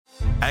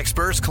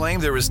Experts claim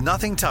there is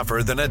nothing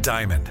tougher than a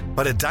diamond.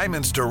 But at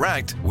Diamonds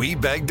Direct, we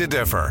beg to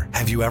differ.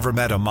 Have you ever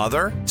met a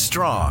mother?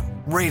 Strong,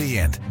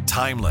 radiant,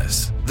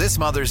 timeless. This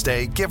Mother's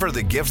Day, give her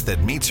the gift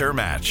that meets her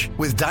match.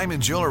 With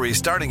diamond jewelry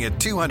starting at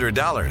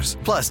 $200.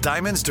 Plus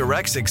Diamonds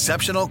Direct's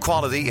exceptional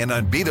quality and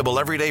unbeatable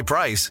everyday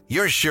price,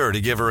 you're sure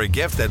to give her a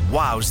gift that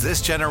wows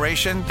this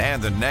generation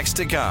and the next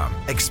to come.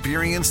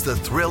 Experience the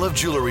thrill of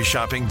jewelry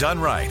shopping done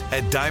right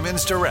at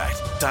Diamonds Direct.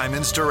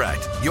 Diamonds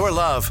Direct. Your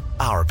love,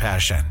 our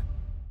passion.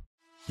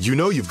 You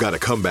know you've got a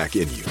comeback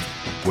in you.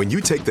 When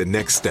you take the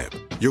next step,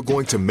 you're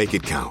going to make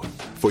it count.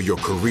 For your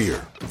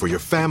career, for your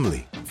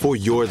family, for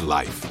your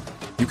life.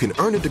 You can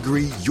earn a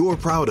degree you're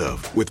proud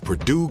of with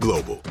Purdue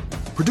Global.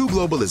 Purdue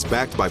Global is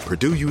backed by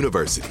Purdue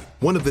University,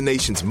 one of the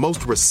nation's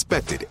most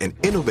respected and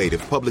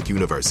innovative public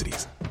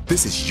universities.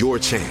 This is your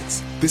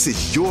chance. This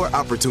is your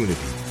opportunity.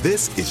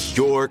 This is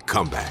your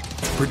comeback.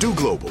 Purdue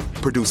Global,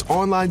 Purdue's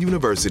online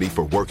university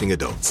for working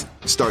adults.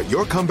 Start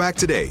your comeback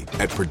today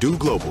at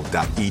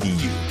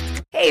purdueglobal.edu.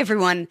 Hey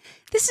everyone,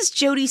 this is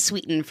Jody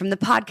Sweeten from the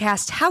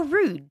podcast How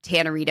Rude,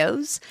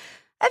 Tanneritos.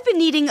 I've been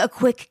needing a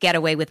quick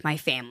getaway with my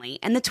family,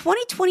 and the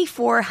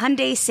 2024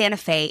 Hyundai Santa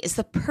Fe is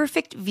the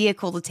perfect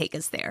vehicle to take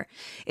us there.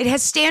 It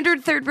has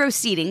standard third-row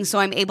seating, so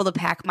I'm able to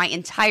pack my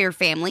entire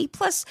family,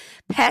 plus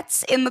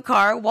pets, in the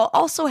car, while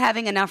also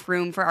having enough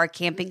room for our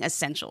camping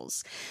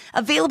essentials.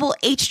 Available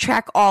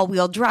H-Track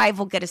all-wheel drive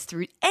will get us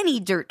through any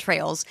dirt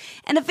trails,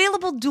 and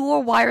available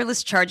dual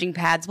wireless charging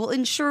pads will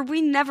ensure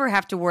we never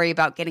have to worry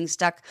about getting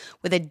stuck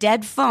with a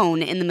dead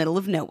phone in the middle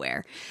of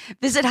nowhere.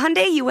 Visit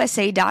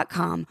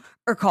HyundaiUSA.com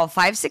or call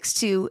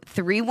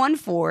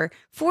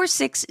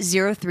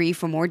 562-314-4603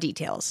 for more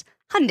details.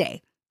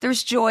 Hyundai,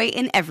 there's joy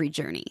in every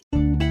journey.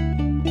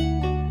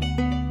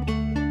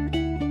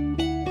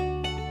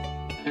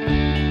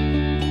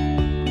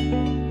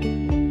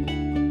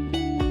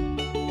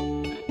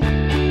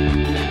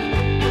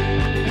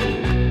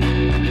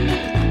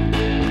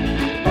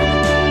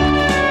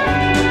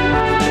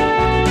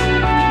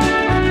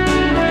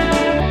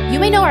 You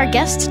may know our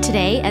guest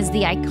today as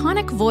the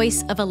iconic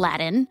voice of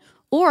Aladdin,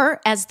 or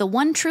as the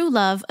one true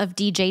love of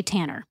DJ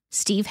Tanner,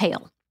 Steve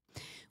Hale.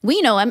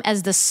 We know him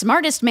as the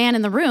smartest man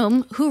in the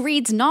room who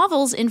reads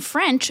novels in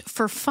French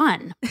for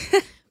fun.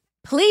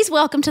 Please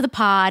welcome to the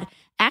pod,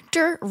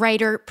 actor,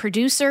 writer,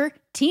 producer,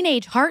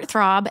 teenage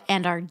heartthrob,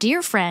 and our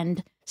dear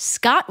friend,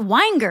 Scott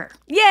Weinger.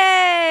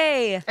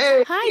 Yay!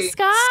 Hey! Hi,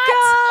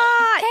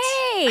 Scott!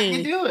 Hey! How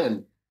you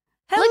doing?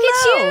 Hello!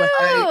 Look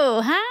at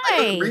you! Hi!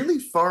 I look really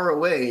far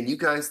away, and you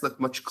guys look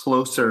much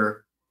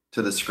closer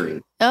to the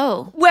screen.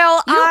 Oh.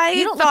 Well, You I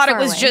don't look thought it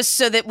far was away. just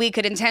so that we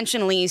could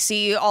intentionally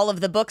see all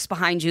of the books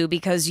behind you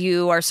because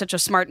you are such a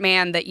smart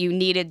man that you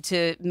needed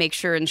to make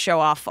sure and show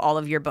off all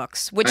of your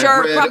books, which I've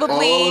are read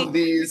probably all of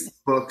these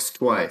books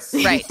twice.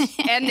 right,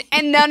 and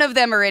none of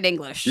them are in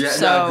English. Yeah,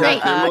 so no,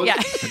 exactly.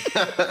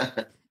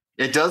 yeah.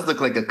 It does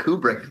look like a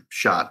Kubrick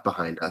shot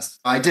behind us.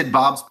 I did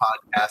Bob's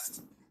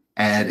podcast,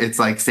 and it's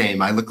like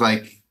same. I look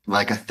like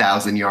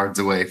 1,000 yards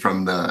away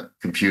from the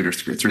computer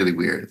screen. It's really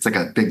weird. It's like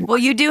a big. Well,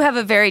 you do have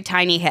a very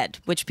tiny head,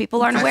 which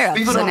people aren't aware of.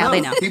 People So don't now know.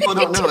 they know. People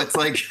don't know. It's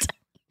like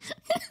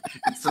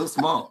it's so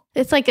small.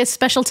 It's like a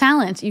special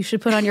talent you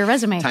should put on your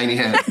resume. Tiny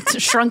head. It's a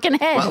shrunken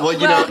head. Well, you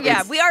Well, know,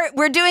 yeah, it's-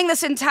 we're doing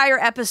this entire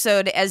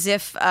episode as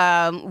if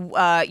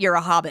you're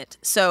a hobbit,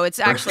 so it's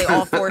actually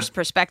all forced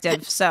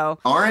perspective. So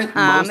Aren't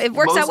it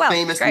works most out well.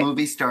 famous Great.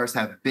 movie stars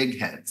have big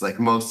heads? Like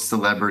most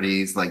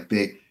celebrities,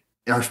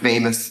 are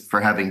famous for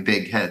having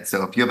big heads.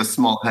 So if you have a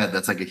small head,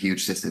 that's like a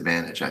huge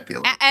disadvantage, I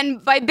feel like.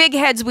 And by big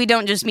heads, we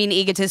don't just mean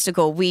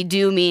egotistical. We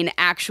do mean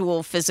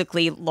actual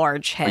physically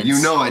large heads.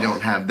 You know I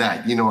don't have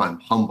that. You know I'm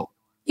humble.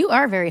 You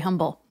are very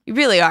humble. You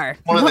really are.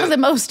 One of the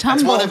most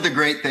humble. That's one of the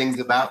great things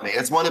about me.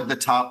 It's one of the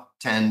top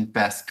 10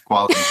 best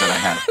qualities that I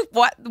have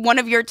What one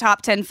of your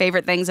top 10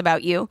 favorite things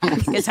about you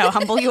is how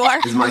humble you are?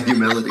 is my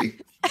humility.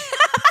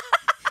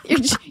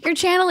 You're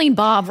channeling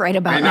Bob right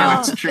about I know, now.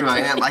 it's true. I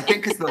am. I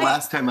think because the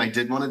last time I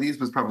did one of these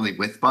was probably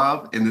with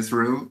Bob in this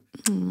room.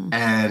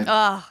 And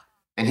Ugh.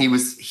 And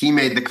he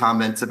made the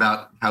comments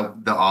about how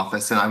the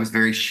office, and I was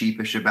very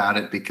sheepish about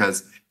it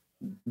because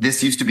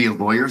this used to be a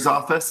lawyer's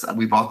office.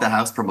 We bought the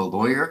house from a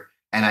lawyer,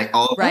 and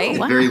Right. it's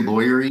Wow. very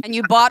lawyery. And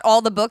you bought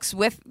all the books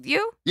with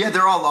you? Yeah,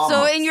 they're all law.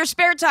 So books. in your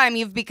spare time,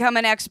 you've become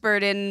an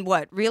expert in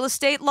what? Real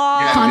estate law?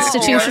 Yeah,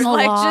 Constitutional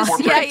Or, law. Just,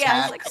 corporate yeah.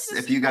 tax, Like, this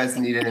if you guys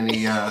need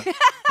any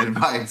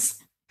advice,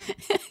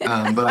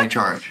 but I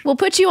charge. We'll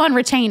put you on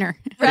retainer.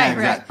 Right,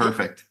 Exactly.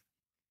 Perfect.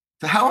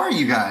 So how are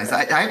you guys?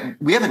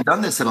 We haven't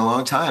done this in a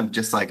long time.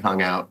 Just like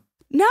hung out.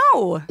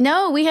 No.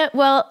 No,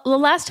 the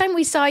last time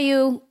we saw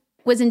you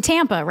was in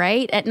Tampa,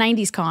 right? At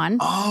 90s Con.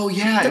 Oh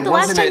yeah, The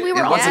last time we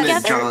were it all wasn't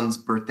at together? John's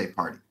birthday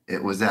party.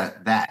 It was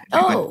at that.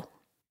 Oh.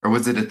 Or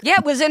was it? Yeah,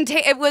 it was in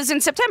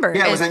September.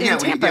 Yeah, it was in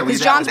Tampa we because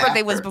did John's that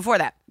birthday was after. before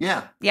that.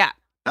 Yeah, Yeah,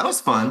 that was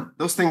fun.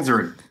 Those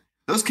conventions.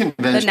 the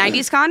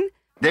 '90s con.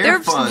 They're They're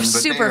fun, but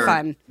super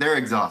fun. They're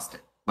exhausting.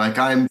 Like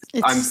I'm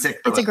sick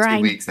for it's a like 2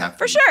 grind. weeks after.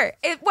 For sure.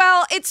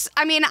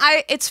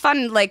 It's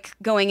fun like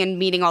going and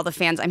meeting all the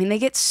fans. I mean, they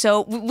get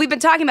we've been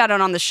talking about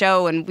it on the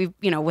show and we've,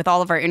 with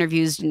all of our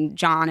interviews and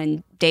John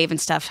and Dave and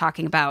stuff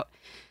talking about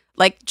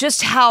like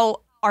just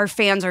how our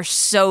fans are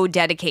so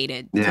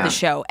dedicated to the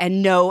show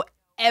and know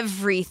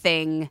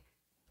everything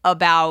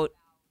about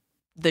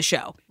the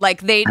show. Like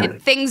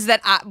things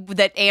that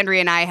Andrea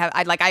and I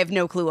have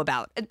no clue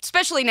about,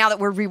 especially now that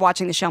we're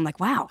rewatching the show. I'm like,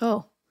 wow.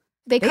 Oh.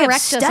 They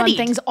correct us on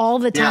things all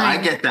the time. Yeah,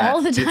 I get that.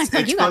 All the time.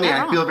 It's funny.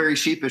 I feel very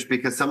sheepish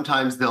because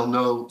sometimes they'll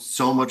know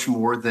so much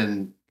more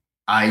than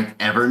I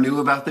ever knew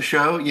about the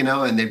show,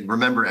 and they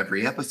remember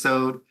every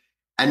episode.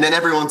 And then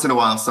every once in a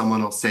while,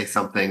 someone will say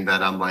something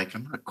that I'm like,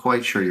 I'm not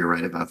quite sure you're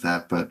right about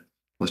that, but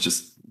let's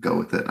just go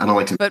with it. I don't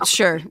like to. But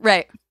sure,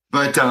 right.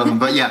 But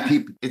yeah,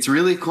 it's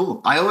really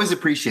cool. I always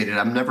appreciate it.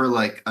 I'm never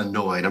like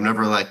annoyed. I'm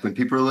never like when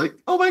people are like,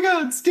 "Oh my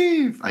God,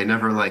 Steve!" I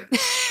never like.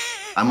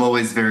 I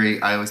always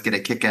get a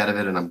kick out of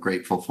it and I'm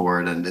grateful for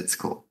it and it's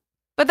cool.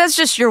 But that's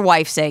just your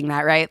wife saying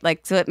that, right?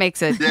 Like, so it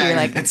makes it, you're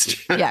like, it's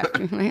true. Yeah.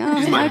 She's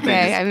my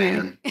Okay. I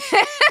mean,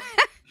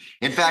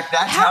 in fact,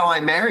 that's how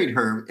I married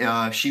her.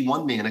 She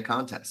won me in a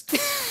contest.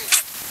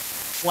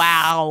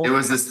 Wow. It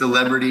was a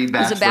celebrity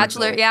bachelor. It was a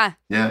bachelor. Yeah.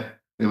 Yeah.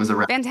 It was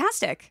a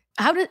fantastic.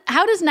 How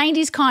does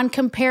 90s Con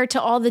compare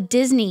to all the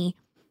Disney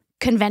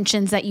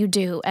conventions that you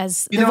do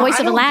as the voice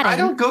of Aladdin? I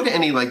don't go to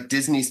any like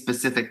Disney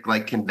specific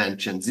like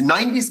conventions.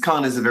 90s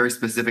Con is a very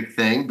specific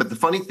thing, but the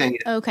funny thing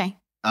is,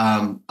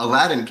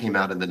 Aladdin came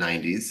out in the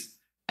 90s,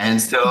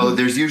 and so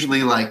there's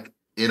usually like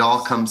it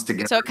all comes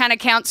together. So it kind of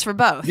counts for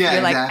both. Yeah,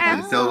 You're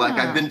exactly. Like, So like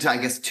I've been to I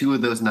guess 2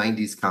 of those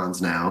 90s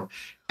cons now.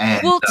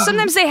 And, well,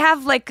 sometimes they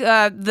have like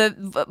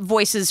the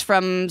voices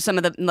from some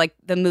of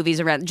the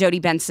movies around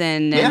Jodie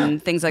Benson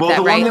and things like that,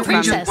 the right? one that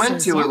we just went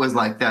to, it was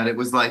like that. It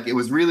was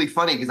really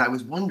funny because I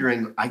was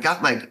wondering, I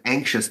got like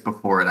anxious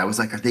before it. I was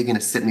like, are they going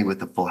to sit me with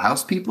the Full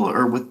House people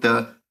or with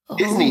the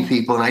Disney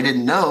people? And I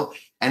didn't know.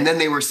 And then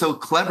they were so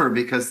clever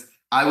because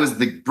I was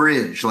the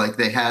bridge. Like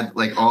they had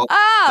like all.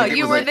 Oh, like,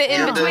 you were the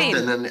in between.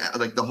 And then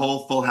like the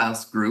whole Full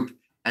House group.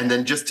 And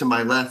then just to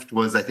my left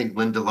was, I think,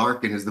 Linda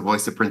Larkin, who's the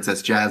voice of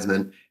Princess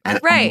Jasmine,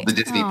 and all the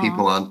Disney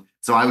people on.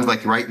 So I was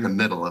like right in the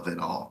middle of it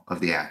all,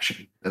 of the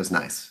action. It was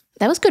nice.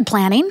 That was good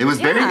planning. It was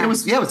good.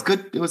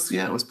 It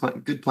was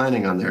good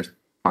planning on their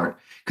part.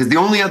 Because the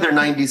only other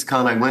 90s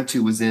con I went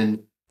to was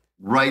in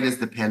right as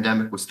the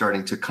pandemic was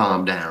starting to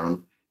calm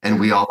down. And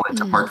we all went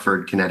to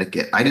Hartford,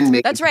 Connecticut. I didn't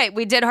make That's right.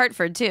 We did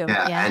Hartford too.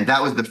 Yeah. And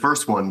that was the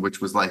first one,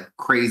 which was like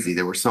crazy.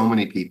 There were so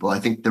many people. I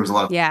think there was a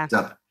lot of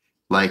stuff.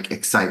 Like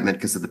excitement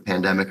because of the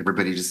pandemic,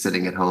 everybody just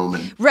sitting at home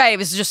and it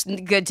was just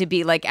good to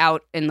be like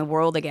out in the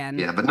world again.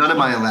 Yeah, but none of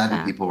my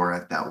Aladdin people were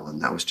at that one.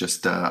 That was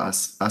just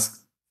us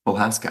Full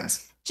House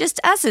guys. Just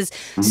us's.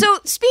 So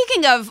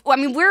speaking of,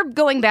 we're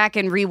going back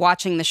and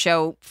rewatching the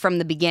show from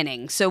the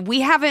beginning. So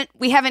we haven't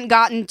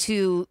gotten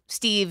to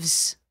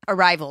Steve's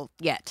arrival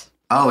yet.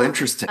 Oh,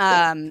 interesting.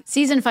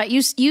 Season 5.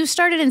 You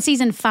started in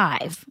season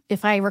 5,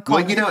 if I recall.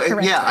 Well,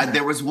 correctly.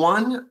 there was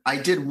one. I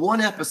did one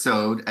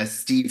episode as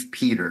Steve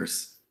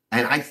Peters.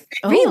 And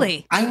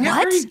really? I never,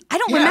 what? I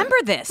don't remember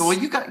this. Well,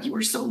 you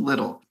were so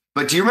little.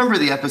 But do you remember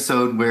the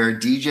episode where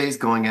DJ's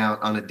going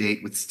out on a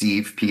date with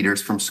Steve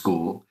Peters from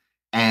school,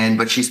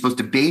 but she's supposed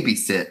to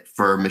babysit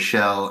for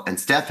Michelle and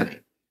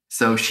Stephanie.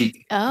 So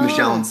she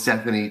Michelle and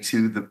Stephanie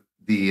to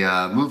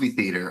the movie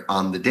theater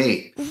on the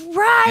date.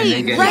 Right.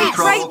 And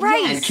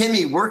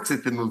Kimmy works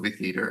at the movie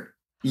theater.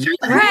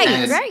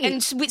 Right.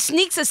 And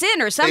sneaks us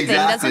in or something,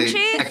 doesn't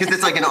she? Because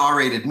it's like an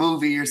R-rated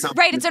movie or something.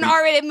 Right, it's an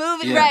R-rated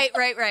movie. Yeah. Right.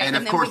 And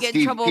of course,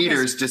 Steve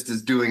Peters just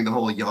is doing the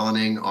whole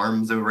yawning,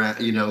 arms around,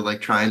 like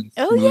trying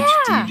to smooch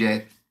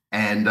DJ.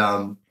 And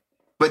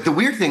but the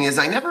weird thing is,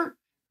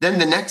 then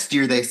the next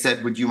year they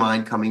said, would you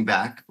mind coming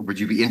back? Or would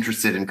you be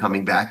interested in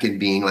coming back and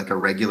being like a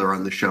regular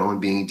on the show and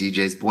being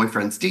DJ's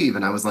boyfriend, Steve?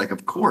 And I was like,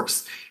 of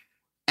course.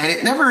 And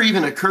it never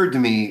even occurred to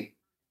me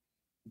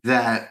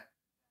that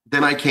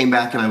then I came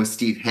back and I was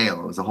Steve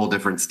Hale. It was a whole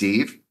different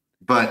Steve.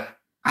 But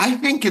I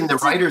think in the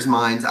writers'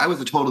 minds, I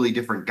was a totally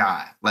different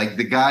guy. Like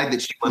the guy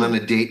that she went on a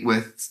date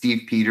with,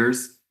 Steve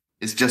Peters,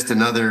 is just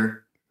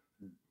another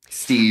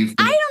Steve.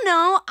 I don't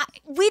know.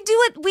 We do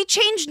it. We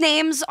change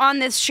names on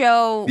this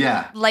show.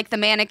 Yeah. Like the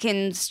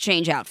mannequins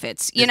change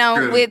outfits.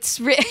 True. It's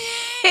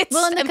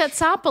well, in the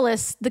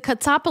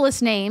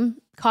Katsopolis name,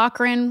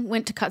 Cochran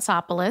went to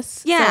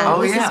Katsopolis. Yeah.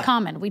 So this is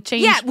common. We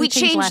change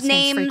last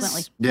names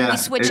frequently. Yeah. We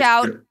switch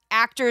out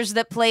actors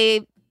that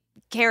play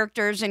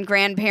characters and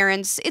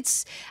grandparents.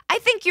 I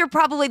think you're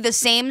probably the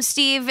same,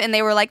 Steve, and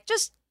they were like,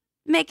 just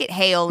make it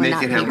Hale.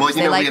 Make it Hale. Well,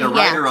 we had a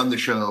writer on the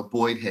show,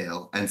 Boyd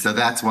Hale, and so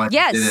that's why we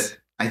did it.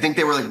 I think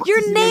they were like,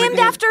 you're named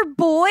after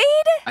Boyd?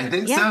 I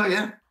think so,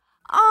 yeah.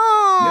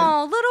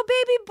 Oh, little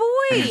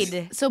baby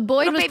Boyd. So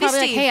Boyd was probably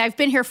like, hey, I've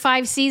been here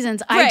 5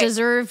 seasons. I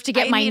deserve to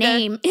get my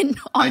name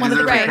on one of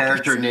the I deserve a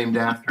character named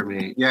after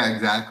me. Yeah,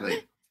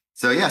 exactly.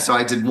 So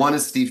I did one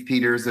as Steve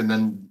Peters and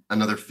then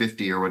another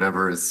 50 or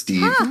whatever as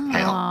Steve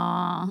Hale.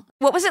 Aw.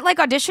 What was it like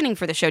auditioning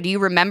for the show? Do you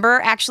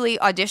remember actually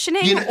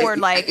auditioning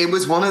It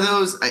was one of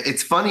those,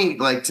 it's funny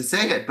like to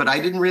say it, but I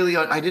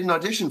didn't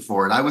audition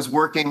for it. I was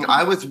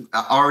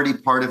already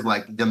part of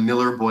like the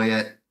Miller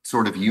Boyette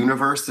sort of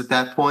universe at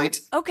that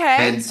point. Okay.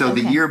 And so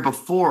the year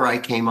before I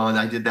came on,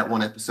 I did that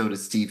one episode of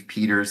Steve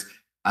Peters.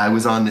 I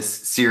was on this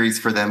series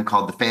for them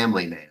called The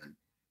Family Man.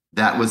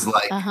 That was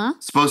like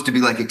supposed to be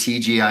like a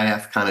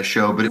TGIF kind of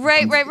show, but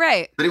right.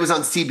 But it was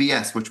on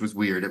CBS, which was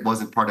weird. It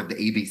wasn't part of the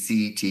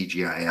ABC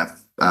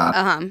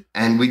TGIF.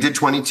 And we did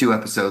 22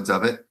 episodes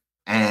of it,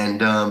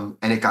 and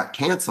it got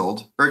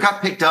canceled, or it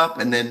got picked up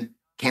and then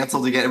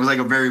canceled again. It was like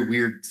a very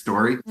weird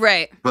story,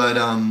 right? But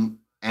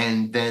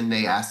and then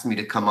they asked me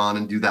to come on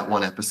and do that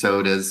one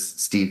episode as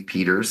Steve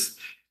Peters,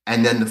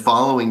 and then the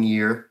following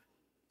year,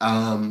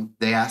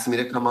 they asked me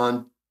to come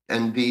on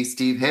and be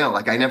Steve Hale.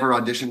 Like I never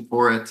auditioned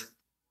for it.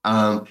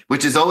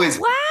 Which is always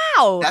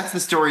that's the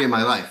story of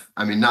my life.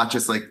 I mean, not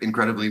just like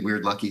incredibly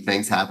weird, lucky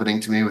things happening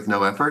to me with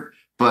no effort,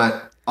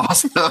 but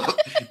also,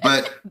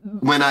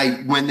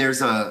 when there's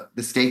the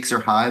stakes are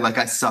high, like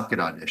I suck at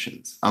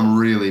auditions. I'm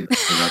really bad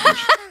at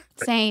auditions.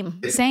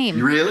 Same.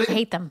 Really? I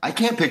hate them. I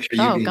can't picture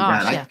you being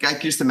bad. Yeah. I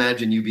can just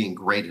imagine you being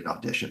great at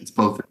auditions.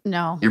 Both.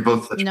 No. You're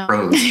both such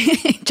pros.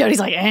 Jody's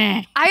like,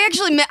 eh.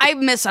 I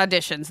miss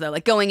auditions though,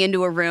 like going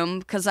into a room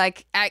because I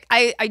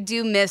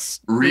do miss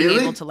being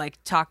able to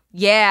like talk.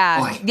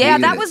 Yeah,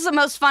 that was the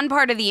most fun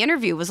part of the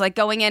interview was like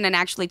going in and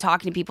actually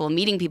talking to people and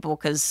meeting people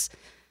because.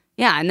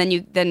 Yeah, and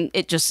then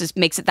it just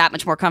makes it that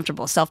much more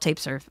comfortable.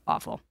 Self-tapes are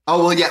awful.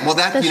 Oh, well, yeah. Well,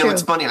 that's true.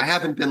 It's funny. I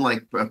haven't been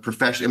like a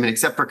professional. I mean,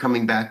 except for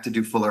coming back to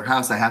do Fuller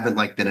House, I haven't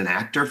like been an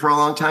actor for a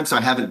long time. So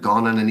I haven't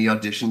gone on any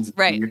auditions.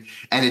 Right.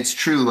 And it's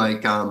true.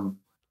 Like the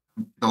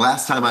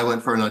last time I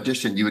went for an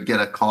audition, you would get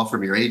a call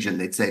from your agent.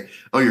 They'd say,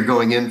 oh, you're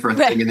going in for a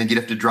thing. And then you'd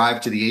have to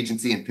drive to the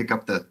agency and pick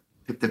up the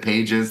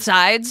pages.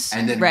 Sides.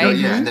 And then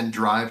and then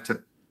drive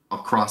to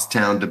across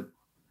town to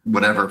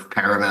whatever,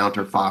 Paramount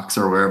or Fox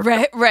or wherever.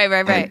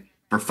 Right.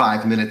 For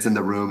 5 minutes in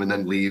the room and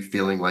then leave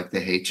feeling like they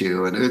hate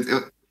you. And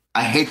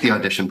I hate the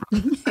audition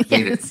process. I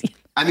hate it.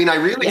 I mean, I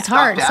really it's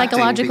hard.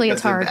 Psychologically,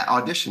 it's hard.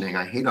 Auditioning.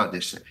 I hate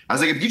auditioning. I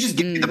was like, if you just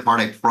give me the part,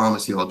 I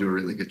promise you I'll do a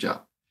really good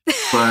job.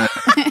 But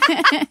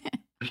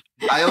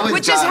I always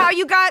which is how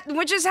you got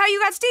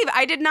Steve.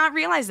 I did not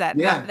realize that.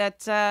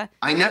 Yeah.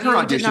 I never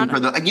auditioned for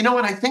the, you know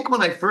what? I think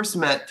when I first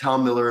met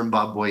Tom Miller and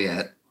Bob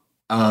Boyette,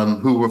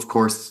 who of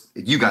course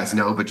you guys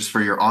know, but just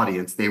for your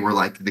audience, they were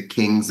like the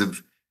kings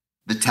of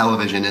the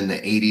television in the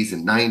 80s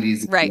and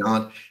 90s and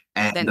beyond.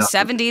 And then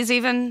 70s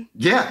even.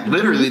 Yeah,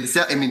 literally.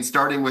 I mean,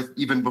 starting with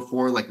even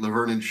before like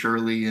Laverne and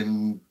Shirley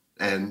and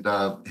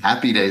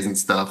Happy Days and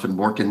stuff and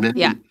Mork and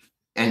Mindy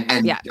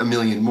and a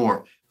million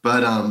more.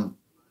 But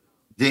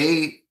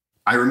I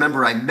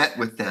remember I met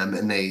with them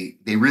and they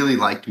really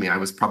liked me. I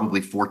was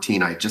probably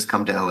 14. I had just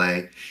come to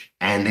LA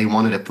and they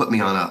wanted to put me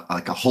on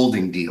a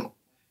holding deal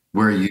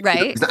where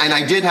and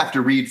I did have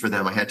to read for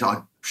them. I had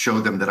to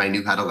show them that I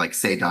knew how to like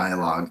say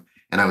dialogue.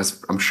 And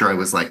I'm sure I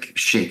was like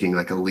shaking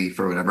like a leaf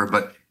or whatever,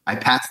 but I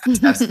passed the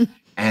test.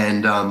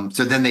 And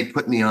so then they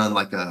put me on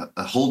like a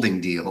holding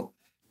deal.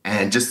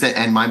 And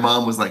and my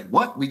mom was like,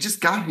 what? We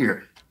just got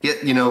here.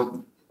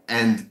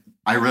 And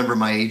I remember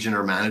my agent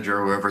or manager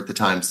or whoever at the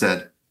time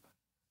said,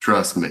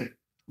 trust me,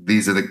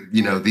 these are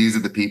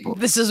the people.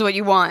 This is what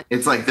you want.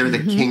 It's like they're the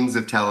kings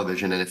of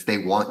television. And if they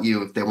want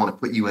to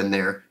put you in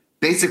there,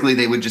 basically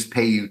they would just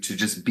pay you to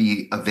just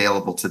be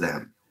available to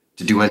them.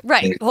 To do it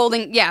right,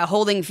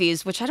 holding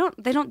fees, which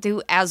they don't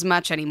do as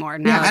much anymore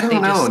now. Yeah, I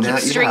don't know.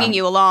 Just keep stringing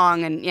you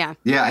along, and yeah,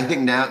 I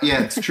think now,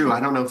 it's true. I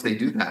don't know if they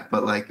do that,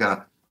 but like,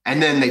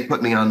 and then they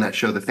put me on that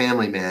show, The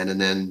Family Man,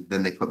 and then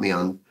they put me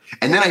on,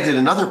 and then I did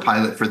another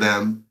pilot for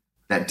them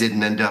that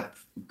didn't end up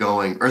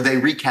going, or they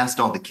recast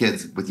all the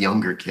kids with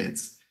younger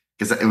kids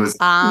because it was,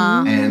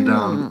 and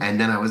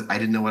then I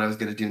didn't know what I was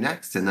going to do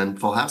next, and then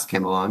Full House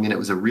came along, and it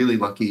was a really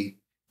lucky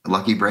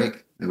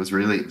break. It was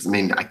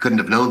I couldn't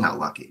have known how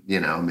lucky,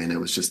 it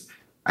was just,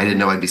 I didn't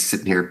know I'd be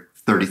sitting here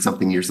 30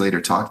 something years later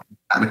talking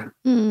about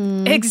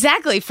it.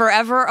 Exactly.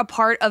 Forever a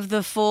part of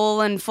the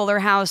Fuller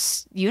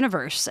House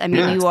universe. I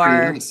mean,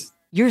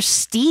 you're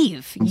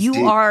Steve.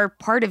 You are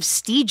part of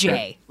Steve.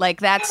 Yeah.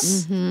 Like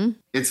that's.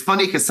 It's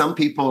funny because some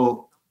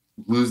people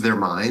lose their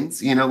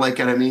minds, like,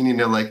 and I mean,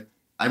 like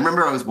I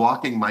remember I was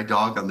walking my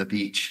dog on the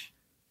beach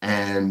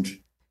and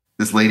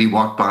this lady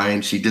walked by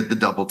and she did the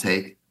double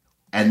take.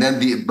 And then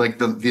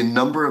the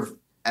number of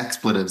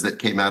expletives that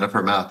came out of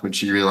her mouth when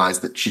she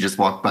realized that she just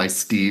walked by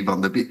Steve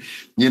on the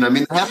beach.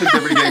 It happens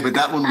every day, but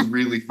that one was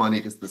really funny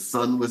because the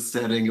sun was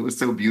setting. It was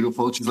so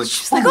beautiful.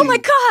 She's like, oh my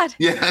God.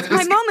 Yeah.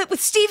 My moment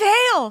with Steve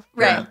Hale.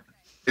 Right.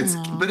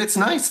 Yeah. But it's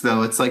nice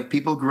though. It's like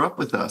people grew up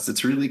with us.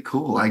 It's really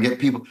cool. I get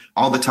people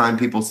all the time.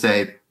 People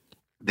say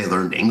they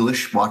learned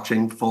English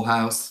watching Full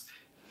House.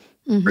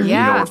 Or,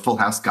 or Full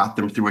House got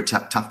them through a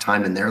tough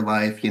time in their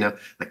life.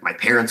 Like my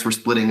parents were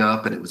splitting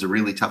up and it was a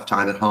really tough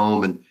time at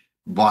home, and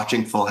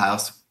watching Full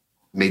House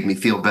made me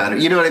feel better.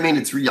 You know what I mean?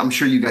 I'm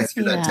sure you guys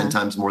hear that 10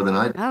 times more than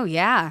I do. Oh,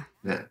 yeah.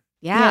 Yeah.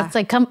 Yeah, it's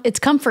like it's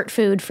comfort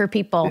food for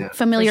people.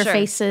 Familiar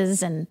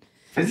faces and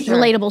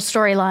relatable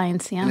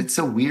storylines. Yeah. And it's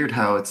so weird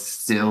how it's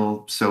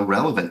still so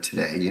relevant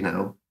today, you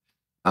know?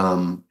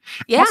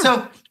 Yeah.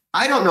 Also,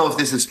 I don't know if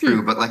this is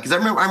true, but like, because I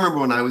remember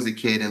when I was a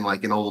kid and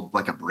like an old,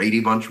 like a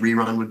Brady Bunch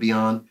rerun would be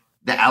on,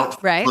 the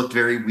outfit looked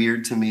very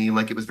weird to me.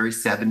 Like it was very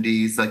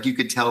 70s. Like you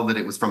could tell that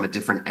it was from a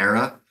different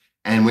era.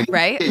 And when you're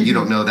a kid, you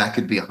don't know that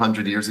could be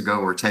 100 years ago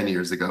or 10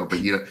 years ago, but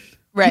you know.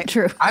 Right.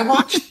 True. I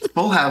watched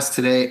Full House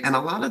today, and a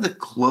lot of the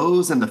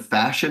clothes and the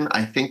fashion,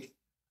 I think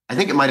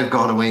it might have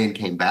gone away and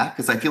came back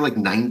because I feel like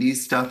 90s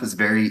stuff is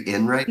very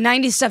in right now.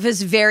 90s stuff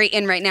is very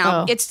in right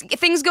now. It's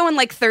things go in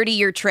like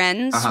 30-year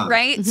trends,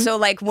 right? Mm-hmm. So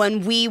like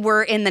when we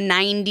were in the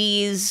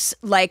 90s,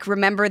 like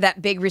remember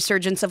that big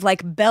resurgence of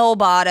like bell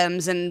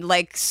bottoms and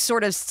like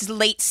sort of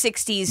late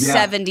 60s,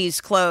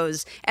 70s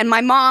clothes. And my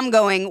mom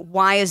going,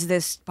 why is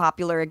this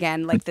popular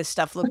again? Like this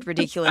stuff looked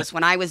ridiculous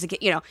when I was a kid,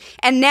 you know.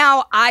 And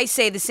now I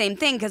say the same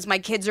thing because my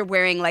kids are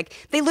wearing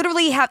like, they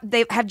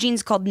have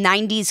jeans called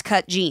 90s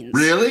cut jeans.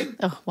 Really?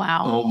 Oh,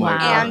 wow. Oh my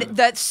God. And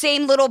the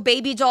same little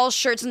baby doll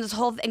shirts and this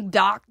whole thing,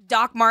 Doc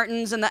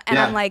Martens and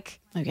I'm like,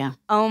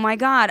 oh my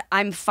God,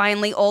 I'm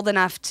finally old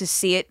enough to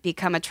see it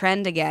become a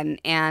trend again.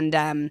 And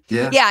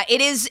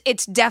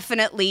it's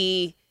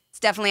definitely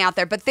out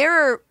there. But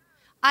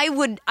I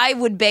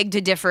would beg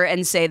to differ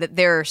and say that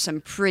there are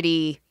some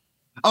pretty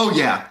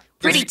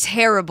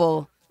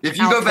terrible. If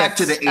you go back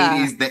to the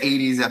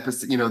 80s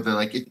episode, you know,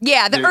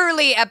 the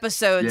early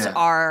episodes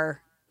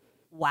are.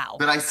 Wow.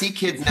 But I see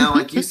kids now,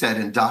 like you said,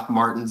 in Doc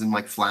Martens and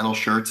like flannel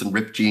shirts and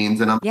ripped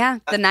jeans. And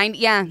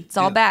it's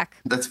all back.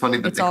 That's funny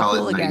that they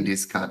call it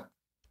 90s cut.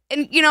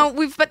 And, you know,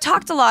 we've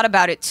talked a lot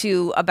about it,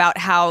 too, about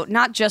how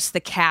not just the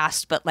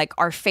cast, but like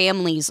our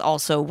families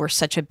also were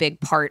such a big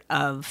part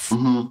of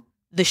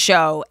the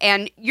show.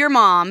 And your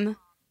mom,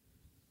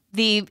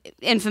 the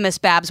infamous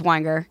Babs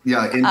Weinger.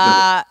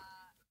 Yeah,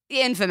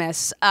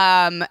 infamous.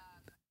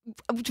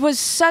 Was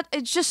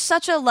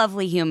such a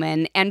lovely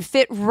human and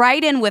fit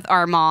right in with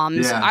our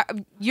moms. Yeah.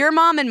 Your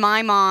mom and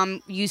my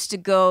mom used to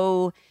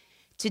go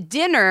to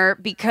dinner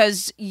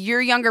because your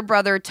younger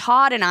brother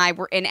Todd and I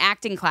were in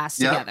acting class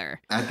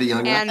together at the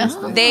Young Actors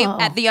Space.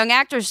 At the Young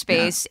Actors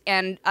Space,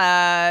 and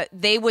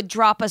they would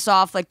drop us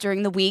off like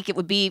during the week. It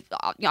would be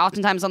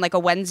oftentimes on like a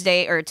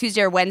Wednesday or a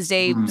Tuesday or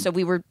Wednesday, so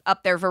we were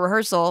up there for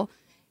rehearsal.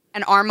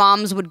 And our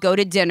moms would go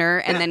to dinner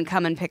and then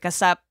come and pick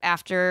us up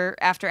after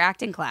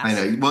acting class. I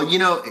know. Well, you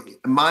know,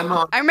 my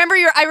mom. I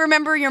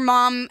remember your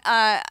mom.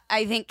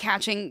 I think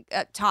catching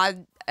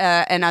Todd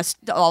and us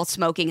all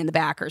smoking in the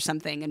back or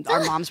something, and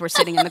our moms were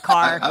sitting in the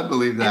car. I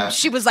believe that. And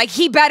she was like,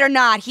 "He better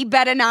not. He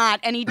better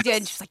not," and he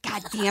did. She's like,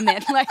 "God damn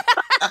it!" Like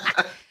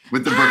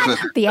with the Brooklyn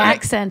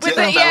accent. With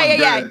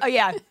yeah. Oh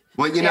yeah.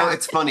 Well, you know,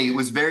 it's funny. It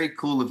was very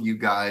cool of you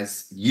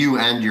guys, you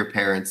and your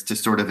parents, to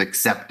sort of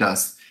accept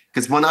us.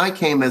 Because when I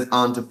came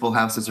on to Full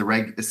House as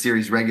a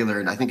series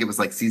regular, and I think it was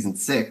like season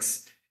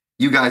 6,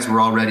 you guys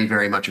were already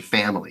very much a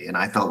family. And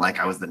I felt like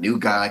I was the new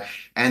guy.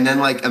 And then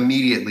like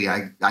immediately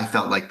I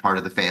felt like part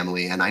of the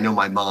family. And I know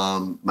my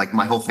mom, like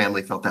my whole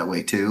family felt that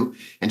way too.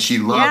 And she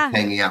loved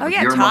hanging out with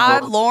your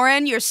Todd, mom.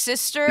 Lauren, your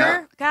sister.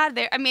 Yeah. God,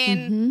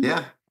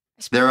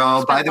 They're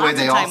all, by the way,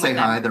 they all say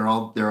hi. They're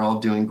all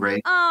doing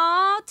great.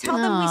 Oh, tell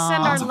them we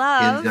send our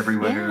love. Kids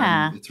everywhere.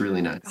 Yeah. It's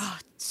really nice. Oh,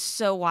 it's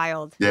so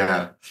wild.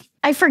 Yeah.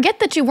 I forget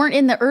that you weren't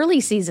in the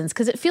early seasons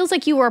because it feels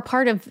like you were a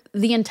part of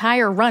the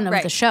entire run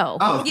of the show.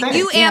 Oh, thanks.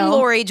 You and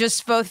Lori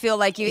just both feel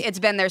like it's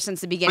been there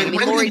since the beginning.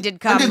 Lori did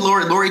come. When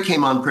did Lori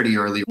came on pretty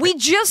early? We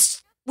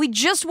just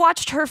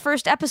watched her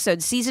first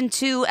episode, season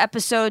 2,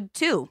 episode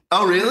 2.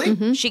 Oh, really?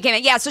 Mm-hmm. She came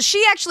in. Yeah, so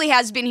she actually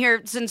has been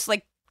here since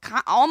like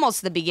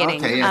almost the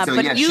beginning. Okay, yeah.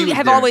 But you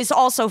have always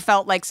also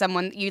felt like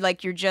someone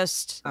you're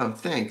just. Oh,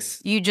 thanks.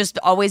 You just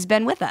always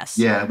been with us.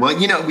 Yeah. Well,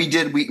 you know,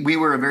 we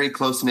were a very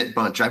close knit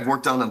bunch. I've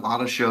worked on a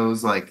lot of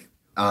shows like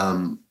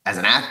as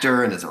an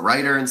actor and as a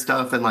writer and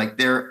stuff, and like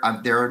there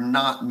are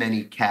not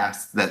many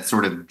casts that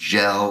sort of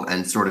gel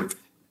and sort of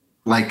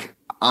like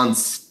on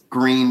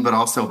screen, but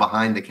also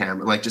behind the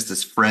camera, like just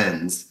as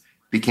friends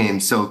became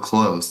so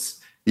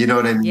close. You know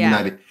what I mean?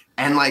 Yeah.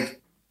 And like.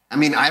 I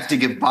mean, I have to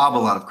give Bob a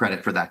lot of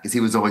credit for that because he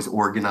was always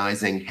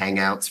organizing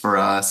hangouts for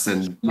us.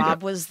 And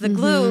Bob was the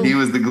glue. He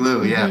was the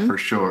glue. Yeah, for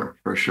sure.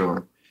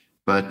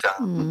 But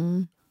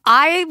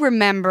I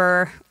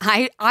remember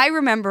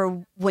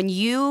when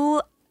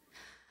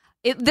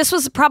this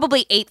was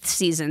probably 8th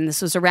season.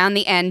 This was around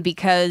the end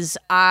because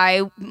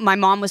my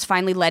mom was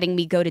finally letting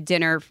me go to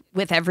dinner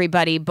with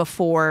everybody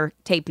before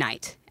tape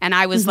night. And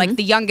I was like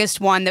the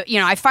youngest one that, you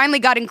know, I finally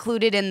got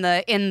included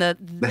with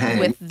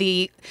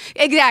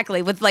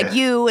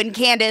you and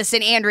Candace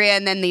and Andrea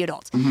and then the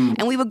adults. Mm-hmm.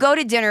 And we would go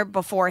to dinner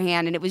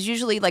beforehand and it was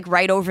usually like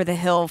right over the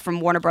hill from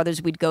Warner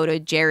Brothers. We'd go to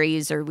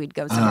Jerry's or we'd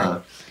go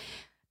somewhere.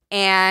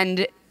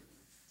 And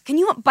can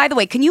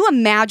you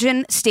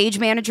imagine stage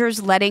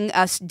managers letting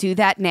us do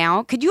that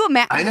now? Could you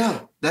imagine? I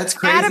know. That's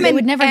crazy. Adam They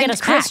would never get us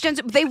back. Christians,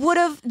 they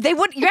wouldn't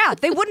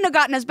have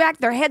gotten us back.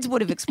 Their heads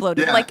would have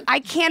exploded. Yeah. Like, I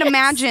can't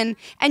imagine.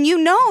 And you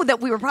know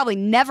that we were probably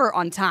never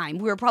on time.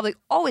 We were probably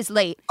always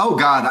late. Oh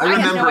God, I had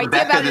no remember idea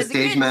Becca, about it the as a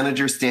stage kid.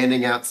 manager,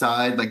 standing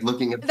outside, like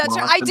looking at. That's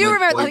the right. loft I and, do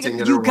remember, like,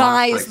 pointing at you her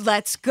guys, watch, like,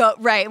 let's go.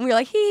 Right. And we were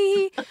like,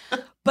 hee.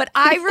 But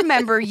I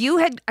remember you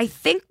had, I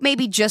think,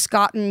 maybe just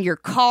gotten your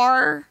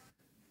car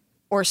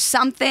or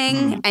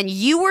something, and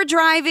you were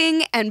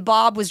driving and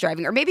Bob was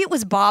driving. Or maybe it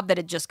was Bob that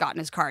had just gotten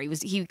his car.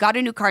 He got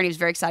a new car and he was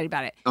very excited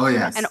about it. Oh,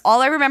 yes. And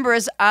all I remember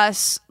is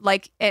us,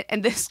 like,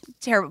 and this is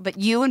terrible, but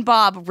you and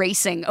Bob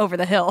racing over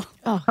the hill.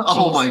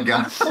 Oh my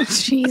God.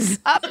 Jeez.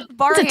 Up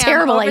Barham, That's a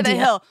terrible over the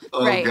idea. hill.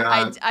 Oh, right.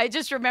 God. I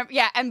just remember,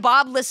 and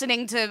Bob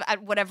listening to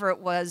whatever it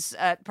was,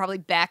 probably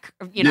Beck,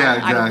 Yeah,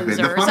 I'm a exactly.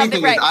 loser The or funny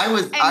something. thing is, Right. I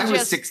And was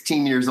just-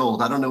 16 years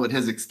old. I don't know what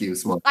his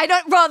excuse was.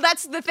 well,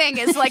 that's the thing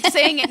is like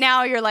saying it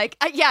now, you're like,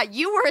 yeah,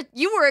 you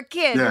were a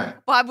kid. Yeah.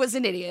 Bob was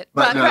an idiot.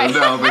 But right.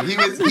 but he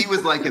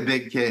was like a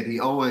big kid. He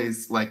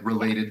always like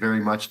related very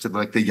much to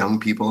like the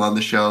young people on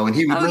the show, and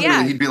he would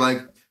he'd be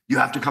like, "You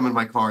have to come in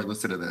my car and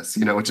listen to this,"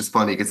 which is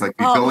funny. It's like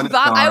we go in the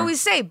Bob, car. I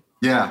always say,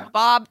 yeah,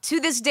 Bob, to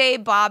this day,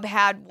 Bob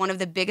had one of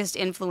the biggest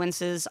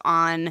influences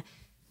on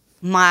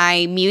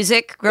my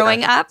music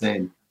growing up.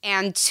 Same.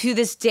 And to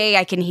this day,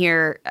 I can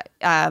hear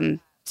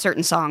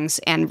certain songs,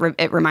 and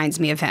it reminds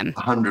me of him.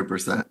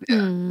 100%.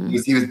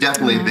 Yeah, he was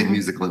definitely a big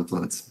musical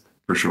influence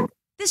for sure.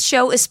 This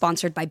show is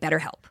sponsored by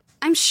BetterHelp.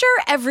 I'm sure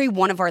every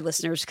one of our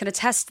listeners can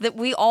attest that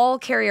we all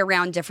carry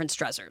around different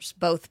stressors,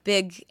 both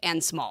big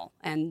and small.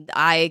 And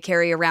I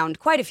carry around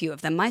quite a few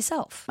of them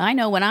myself. I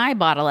know when I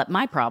bottle up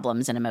my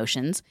problems and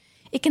emotions,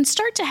 it can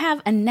start to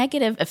have a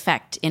negative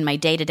effect in my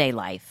day-to-day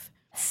life.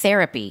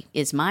 Therapy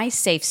is my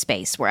safe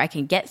space where I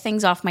can get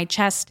things off my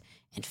chest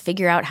and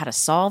figure out how to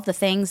solve the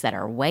things that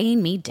are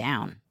weighing me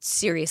down.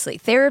 Seriously,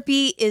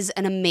 therapy is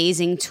an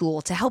amazing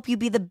tool to help you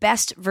be the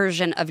best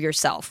version of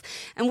yourself.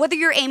 And whether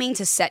you're aiming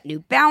to set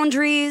new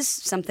boundaries,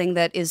 something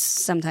that is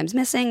sometimes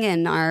missing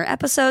in our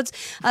episodes,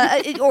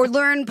 or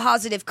learn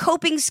positive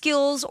coping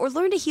skills, or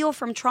learn to heal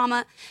from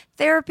trauma,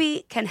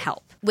 therapy can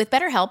help. With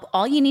BetterHelp,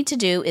 all you need to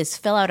do is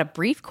fill out a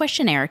brief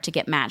questionnaire to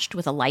get matched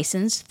with a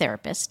licensed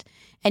therapist,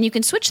 and you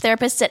can switch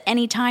therapists at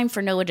any time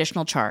for no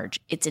additional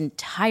charge. It's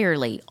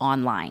entirely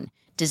online,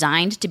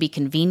 designed to be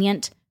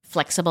convenient,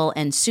 flexible,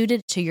 and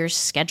suited to your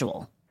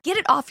schedule. Get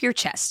it off your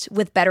chest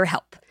with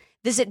BetterHelp.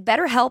 Visit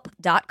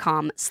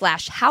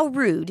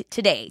betterhelp.com/howrude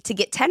today to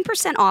get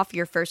 10% off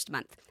your first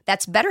month.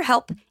 That's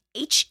BetterHelp,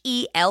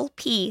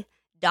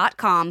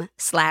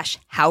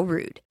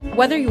 HELP.com/howrude.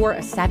 Whether you're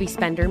a savvy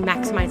spender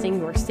maximizing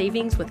your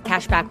savings with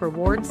cashback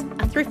rewards,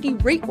 a thrifty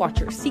rate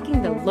watcher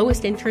seeking the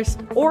lowest interest,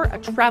 or a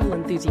travel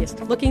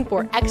enthusiast looking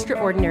for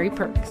extraordinary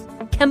perks,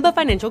 Kemba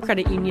Financial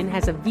Credit Union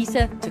has a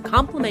visa to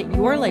complement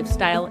your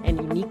lifestyle and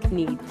unique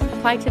needs.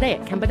 Apply today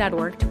at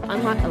Kemba.org to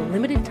unlock a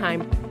limited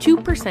time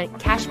 2%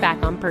 cash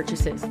back on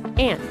purchases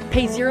and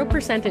pay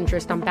 0%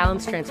 interest on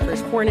balance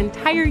transfers for an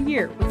entire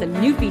year with a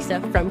new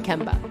visa from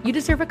Kemba. You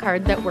deserve a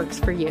card that works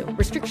for you.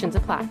 Restrictions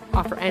apply.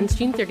 Offer ends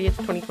June 30th,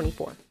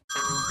 2024.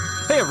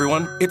 Hey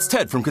everyone, it's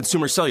Ted from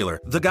Consumer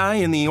Cellular, the guy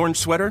in the orange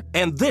sweater,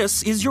 and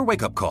this is your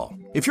wake-up call.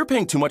 If you're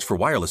paying too much for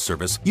wireless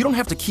service, you don't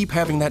have to keep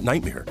having that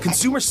nightmare.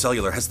 Consumer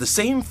Cellular has the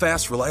same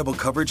fast, reliable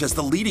coverage as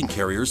the leading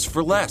carriers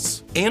for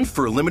less. And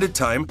for a limited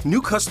time, new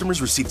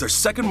customers receive their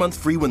second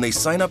month free when they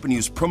sign up and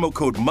use promo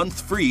code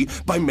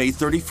MONTHFREE by May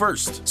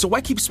 31st. So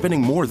why keep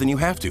spending more than you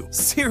have to?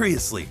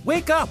 Seriously,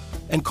 wake up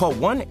and call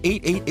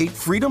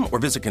 1-888-FREEDOM or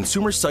visit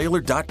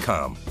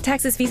consumercellular.com.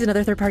 Taxes, fees, and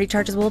other third-party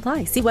charges will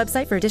apply. See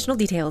website for additional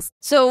details.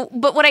 So,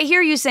 but what I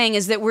hear you saying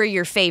is that we're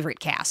your favorite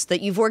cast,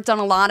 that you've worked on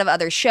a lot of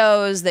other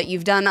shows, that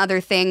you've done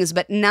other things,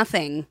 but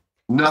nothing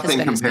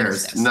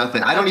compares.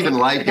 Nothing. I don't even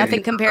like nothing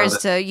it. compares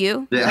to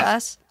you, to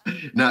us.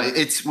 No,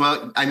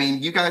 I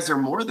mean, you guys are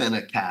more than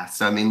a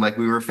cast. I mean, like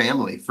we were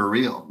family for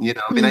real.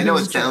 I know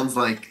it sounds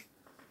like,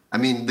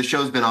 the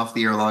show's been off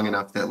the air long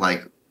enough that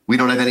like we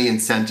don't have any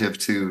incentive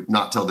to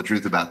not tell the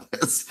truth about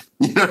this.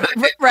 You know what I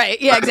mean?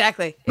 Right. Yeah,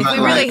 exactly. If But,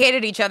 we really like,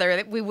 hated each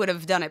other, we would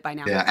have done it by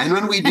now. Yeah. And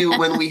when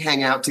we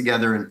hang out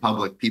together in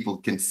public, people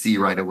can see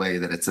right away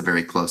that it's a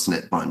very close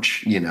knit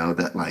bunch,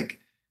 that like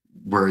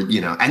we're,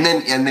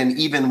 and then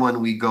even when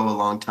we go a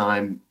long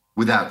time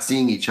without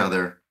seeing each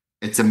other,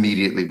 it's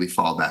immediately we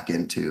fall back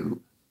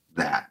into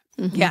that.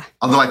 Mm-hmm. Yeah.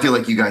 Although I feel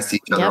like you guys see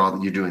each other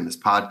Yep. you're doing this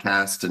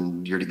podcast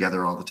and you're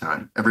together all the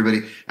time.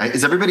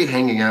 Is everybody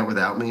hanging out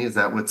without me? Is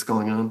that what's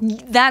going on?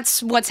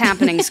 That's what's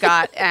happening,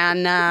 Scott.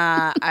 And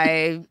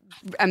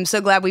I'm so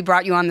glad we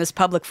brought you on this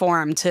public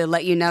forum to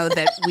let you know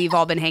that we've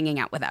all been hanging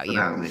out without you.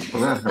 Without me.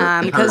 Well, that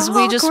hurt. Because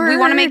we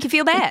want to make you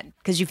feel bad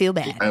because you feel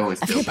bad. I always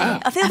feel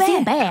bad. I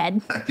feel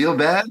bad. I feel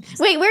bad.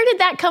 Wait, where did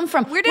that come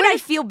from? Where did I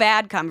feel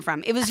bad come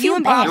from? It was you feel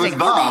and bad. Bob. It was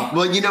Bob.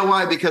 Well, you know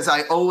why? Because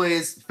I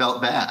always felt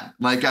bad.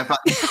 Like I thought.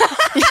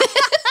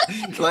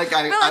 Like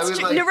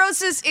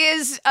neurosis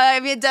is,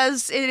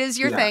 it is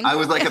your thing. I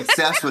was like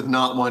obsessed with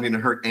not wanting to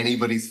hurt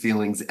anybody's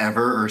feelings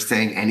ever or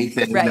saying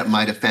anything that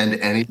might offend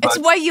anybody. It's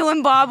why you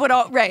and Bob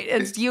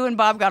it's you and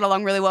Bob got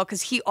along really well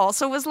because he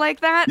also was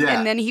like that. Yeah.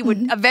 And then he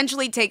would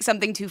eventually take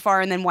something too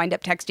far and then wind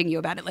up texting you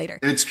about it later.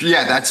 That's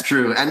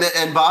true.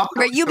 And Bob,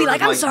 you'd be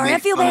like, I'm sorry, I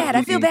feel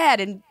bad.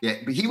 And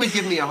but he would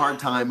give me a hard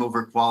time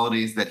over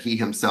qualities that he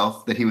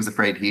was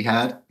afraid he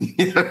had.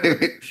 You know what I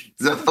mean?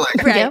 So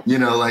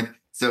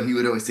so he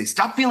would always say,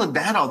 stop feeling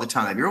bad all the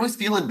time. You're always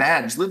feeling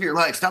bad. Just live your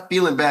life. Stop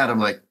feeling bad. I'm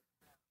like,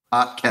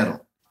 hot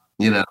kettle,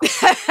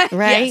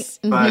 Right? Yes,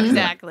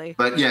 exactly.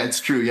 But yeah, it's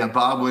true. Yeah,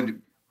 Bob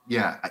would,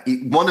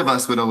 one of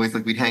us would always,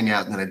 like, we'd hang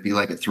out and then I'd be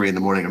like at 3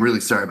 a.m. I'm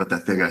really sorry about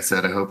that thing I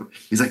said. I hope.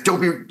 He's like,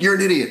 you're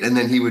an idiot. And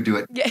then he would do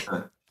it.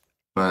 Yeah.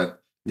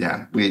 But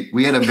yeah,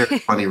 we had a very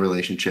funny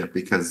relationship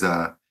because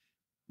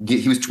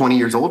he was 20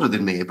 years older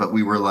than me, but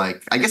we were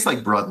like, I guess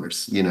like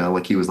brothers,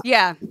 like he was like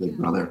a big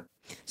brother.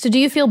 So do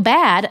you feel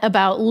bad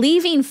about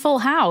leaving Full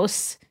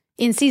House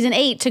in season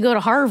 8 to go to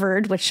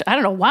Harvard, which I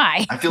don't know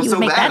why. I feel so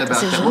bad about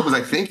that. What was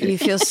I thinking? You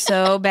feel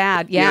so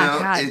bad. Yeah,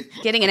 God.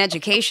 Getting an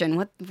education.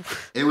 What?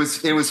 It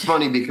was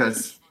funny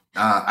because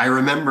I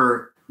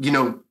remember,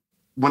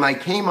 when I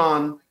came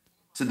on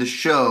to the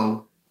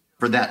show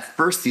for that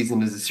first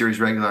season as a series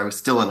regular, I was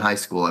still in high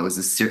school. I was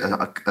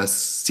a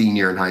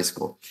senior in high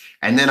school.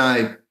 And then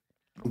I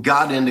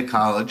got into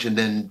college, and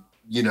then,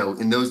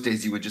 in those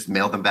days, you would just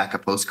mail them back a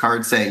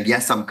postcard saying,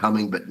 yes, I'm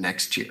coming, but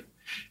next year.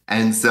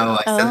 And so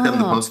I sent them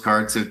the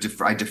postcard. So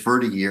I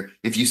deferred a year.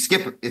 If you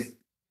skip,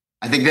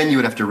 I think then you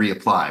would have to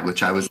reapply,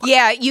 which I was like,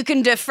 yeah, you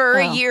can defer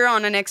a year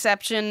on an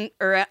exception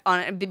or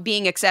on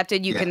being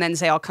accepted. You can then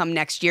say, I'll come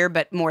next year.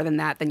 But more than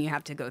that, then you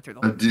have to go through the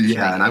whole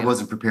and I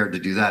wasn't prepared to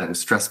do that. It was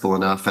stressful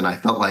enough. And I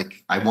felt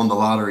like I won the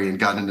lottery and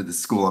got into the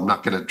school. I'm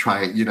not going to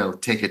try,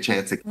 take a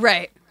chance.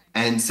 Right.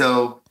 And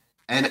so,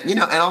 and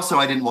also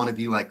I didn't want to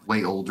be like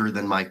way older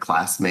than my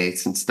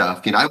classmates and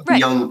stuff. I was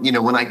young,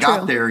 when I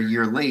got there a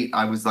year late,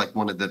 I was like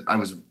I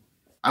was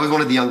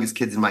one of the youngest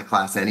kids in my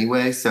class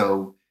anyway.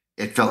 So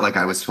it felt like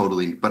I was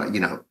totally,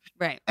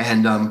 right.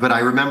 And, but I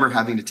remember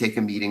having to take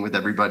a meeting with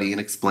everybody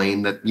and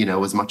explain that,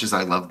 as much as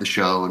I loved the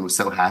show and was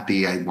so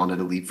happy, I wanted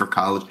to leave for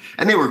college,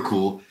 and they were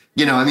cool.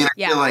 I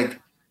feel like,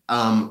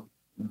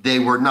 they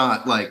were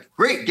not like,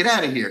 great, get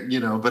out of here,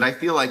 but I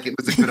feel like it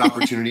was a good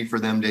opportunity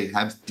for them to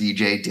have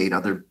DJ date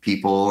other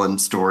people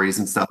and stories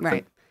and stuff.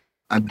 Right.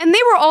 And they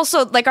were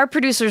also, like, our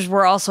producers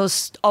were also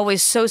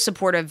always so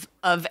supportive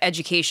of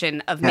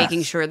education, of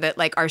making sure that,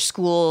 like, our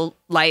school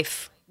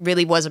life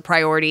really was a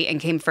priority and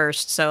came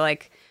first. So,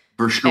 like,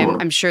 for sure.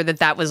 I'm sure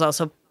that was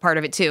also part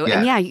of it too.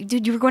 Yeah.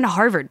 And you were going to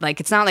Harvard. Like,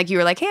 it's not like you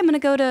were like, hey, I'm going to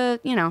go to,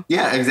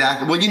 Yeah,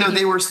 exactly. Well,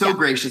 they were so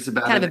gracious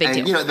about kind it. Of a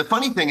big deal. The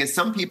funny thing is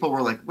some people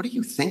were like, what are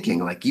you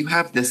thinking? Like, you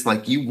have this,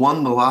 like, you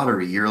won the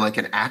lottery. You're like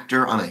an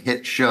actor on a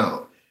hit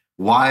show.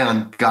 Why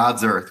on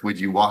God's earth would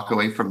you walk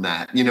away from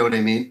that? You know what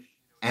I mean?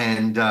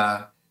 And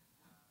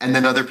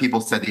then other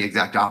people said the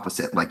exact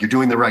opposite. Like, you're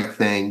doing the right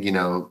thing. You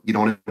don't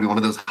want to be one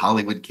of those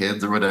Hollywood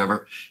kids or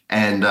whatever.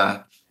 And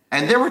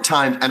there were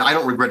times, and I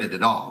don't regret it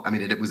at all. I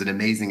mean, it was an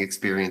amazing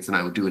experience, and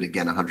I would do it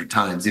again 100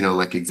 times,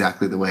 like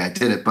exactly the way I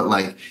did it. But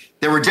like,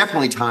 there were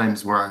definitely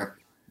times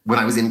when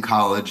I was in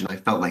college and I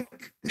felt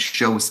like the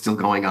show was still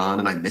going on,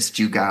 and I missed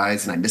you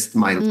guys, and I missed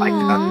my life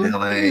out in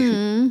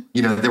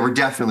LA. There were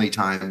definitely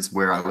times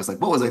where I was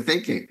like, what was I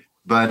thinking?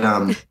 But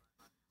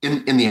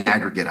in the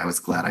aggregate, I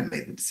was glad I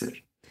made the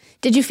decision.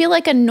 Did you feel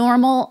like a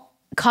normal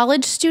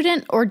college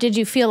student, or did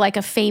you feel like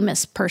a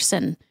famous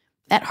person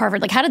at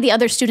Harvard? Like, how did the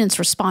other students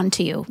respond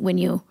to you when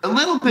you a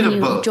little bit of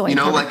both?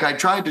 Harvard? Like, I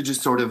tried to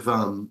just sort of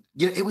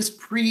it was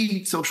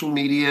pre-social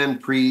media and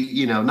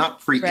not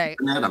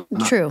pre-internet. I'm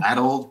not that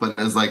old, but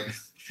it was like,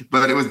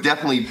 but it was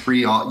definitely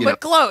pre-all, but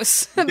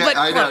close. Yeah, but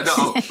I know.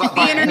 No,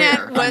 the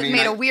internet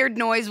made a weird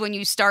noise when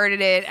you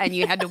started it, and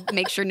you had to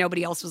make sure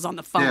nobody else was on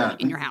the phone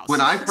in your house.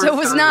 When I first so it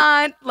was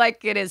not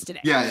like it is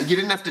today. Yeah, you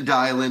didn't have to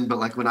dial in, but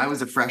like when I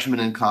was a freshman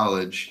in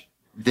college,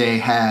 they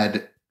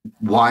had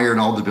wired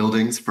all the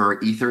buildings for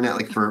Ethernet,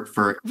 like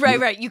for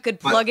right. You could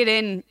plug it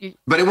in,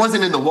 but it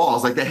wasn't in the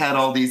walls. Like, they had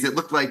all these. It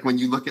looked like when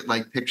you look at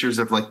like pictures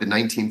of like the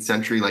 19th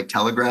century like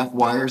telegraph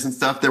wires and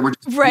stuff. There were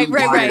just right.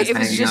 It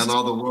was just hanging on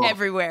all the walls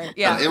everywhere.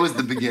 Yeah, it was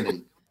the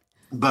beginning.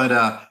 But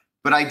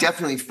I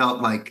definitely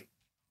felt like,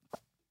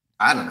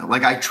 I don't know.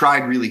 Like, I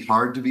tried really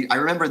hard to be. I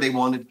remember they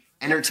wanted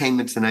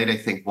Entertainment Tonight, I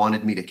think,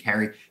 wanted me to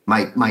carry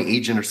my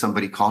agent, or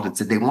somebody called and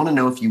said they want to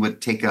know if you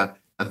would take a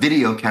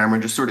video camera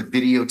and just sort of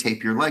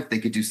videotape your life. They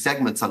could do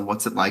segments on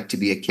what's it like to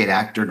be a kid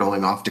actor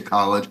going off to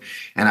college.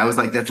 And I was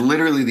like, that's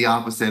literally the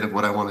opposite of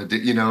what I want to do.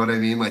 You know what I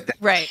mean? Like, that,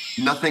 right.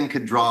 Nothing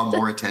could draw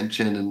more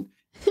attention.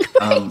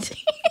 And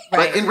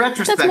but in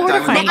retrospect,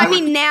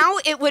 now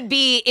it would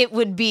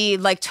be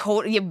like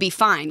it'd be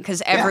fine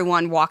because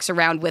everyone walks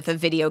around with a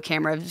video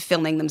camera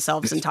filming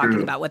themselves and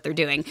talking about what they're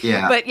doing.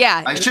 Yeah. But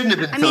yeah, I shouldn't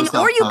have been.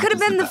 Or you could have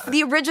been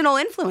the original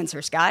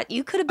influencer, Scott.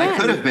 You could have been. I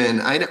could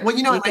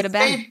have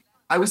been.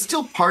 I was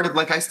still part of,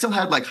 like, I still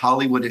had like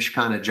Hollywoodish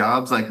kind of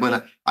jobs. Like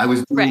when I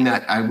was doing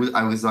that, I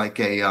was like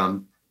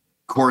a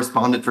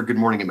correspondent for Good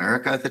Morning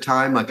America at the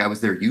time. Like I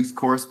was their youth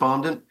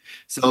correspondent.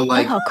 So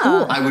like, how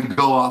cool. I would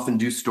go off and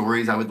do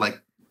stories. I would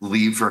like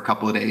leave for a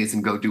couple of days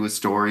and go do a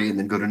story and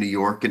then go to New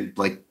York and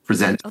like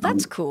present. Oh,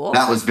 that's cool.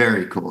 That was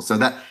very cool. So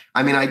that,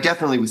 I mean, I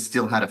definitely was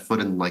still had a foot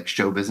in like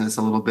show business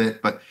a little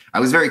bit, but I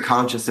was very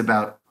conscious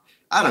about,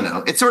 I don't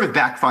know, it sort of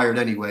backfired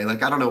anyway.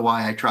 Like, I don't know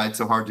why I tried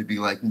so hard to be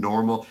like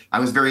normal. I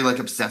was very like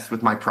obsessed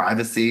with my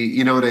privacy.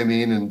 You know what I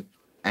mean?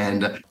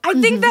 And I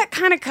think that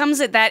kind of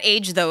comes at that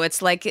age, though.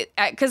 It's like,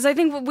 because I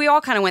think we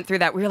all kind of went through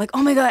that. We were like,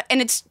 oh my God. And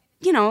it's,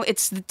 you know,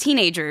 it's the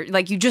teenager.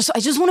 Like, I just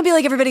want to be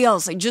like everybody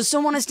else. I just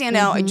don't want to stand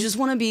out. I just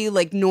want to be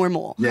like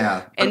normal.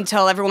 Yeah.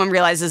 Until everyone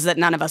realizes that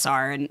none of us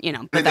are. And, you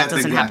know, but that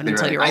doesn't happen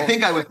until you're old. I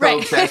think I was so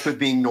obsessed with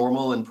being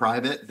normal and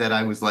private that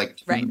I was like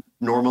too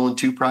normal and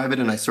too private.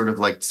 And I sort of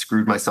like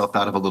screwed myself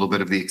out of a little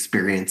bit of the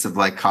experience of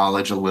like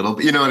college a little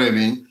bit. You know what I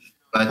mean?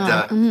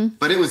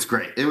 But it was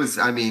great. It was,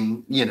 I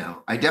mean, you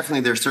know,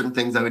 there's certain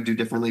things I would do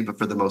differently, but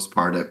for the most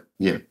part,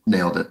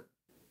 nailed it.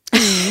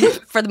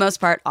 For the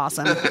most part,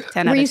 awesome. 10 out of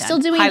 10. Were you still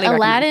doing Highly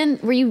Aladdin?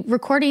 recommend. Were you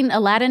recording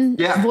Aladdin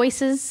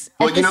voices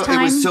at this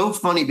time? It was so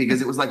funny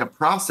because it was like a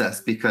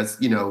process because,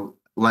 you know,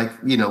 like,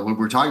 you know, what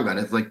we're talking about,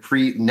 it's like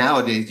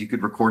nowadays you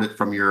could record it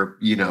from your,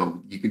 you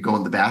know, you could go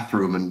in the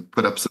bathroom and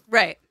put up some.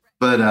 Right.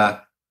 But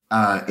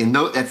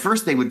at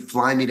first they would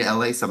fly me to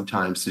LA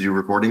sometimes to do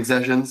recording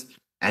sessions.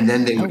 And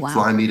then they would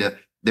fly me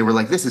they were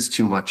like, this is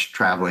too much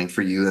traveling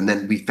for you. And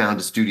then we found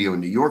a studio in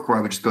New York where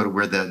I would just go to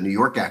where the New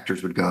York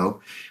actors would go,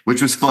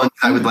 which was fun.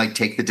 I would like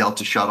take the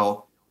Delta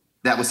shuttle.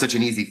 That was such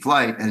an easy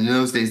flight. And in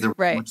those days, there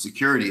was much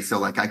security. So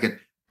like I could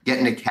get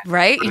in a cab.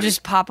 Right. You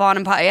just pop on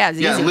and pop. Yeah. It's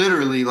easy.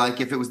 Literally. Like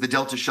if it was the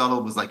Delta shuttle,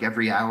 it was like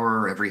every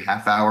hour or every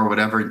half hour,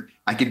 whatever.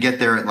 I could get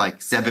there at like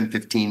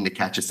 7:15 to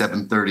catch a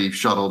 7:30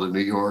 shuttle to New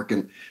York.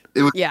 And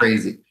it was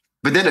crazy.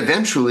 But then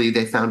eventually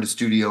they found a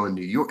studio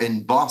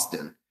in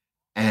Boston.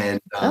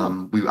 And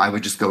I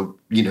would just go,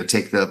 you know,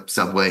 take the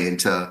subway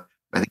into,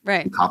 I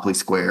think, Copley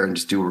Square and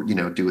just do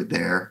it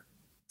there.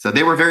 So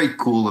they were very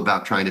cool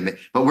about trying to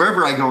but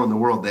wherever I go in the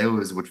world, they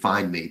always would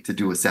find me to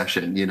do a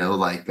session, you know,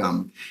 like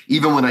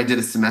even when I did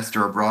a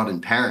semester abroad in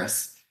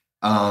Paris,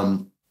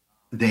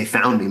 they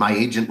found me. My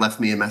agent left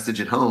me a message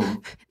at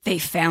home. They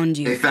found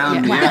you. They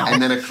found me. Yeah.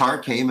 And then a car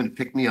came and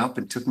picked me up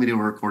and took me to a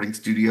recording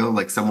studio,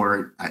 like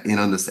somewhere, you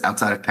know,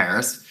 outside of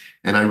Paris.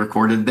 And I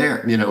recorded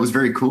there. You know, it was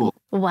very cool.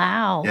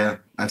 Wow. Yeah.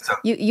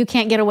 You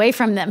can't get away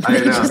from them. I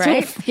know.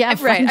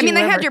 Right. I mean,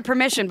 they had your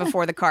permission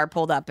before the car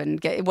pulled up,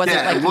 and it wasn't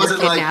like you were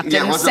kidnapped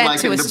and sent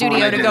to a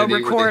studio to go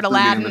record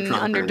Aladdin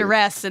under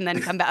duress and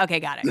then come back. Okay,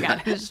 got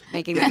it. Just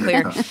making that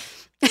clear.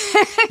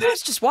 I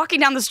was just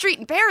walking down the street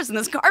in Paris, and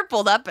this car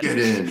pulled up.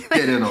 And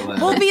get in, Aladdin.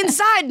 Pulled me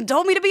inside and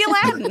told me to be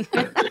Aladdin.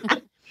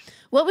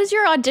 What was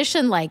your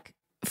audition like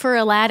for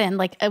Aladdin?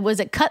 Like, was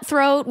it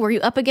cutthroat? Were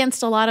you up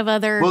against a lot of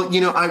other Well, you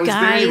know, I was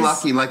guys? very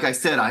lucky. Like I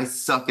said, I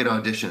suck at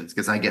auditions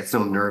because I get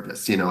so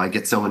nervous. You know, I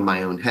get so in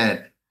my own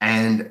head.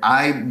 And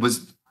I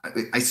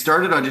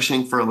started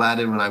auditioning for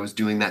Aladdin when I was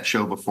doing that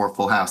show before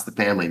Full House, The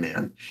Family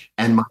Man.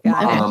 And my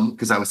mom,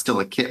 because I was still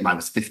a kid, I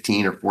was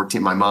 15 or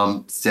 14, my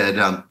mom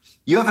said,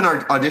 you have an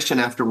audition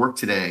after work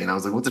today. And I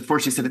was like, what's it for?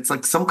 She said, it's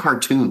like some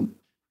cartoon.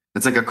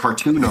 It's like a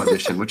cartoon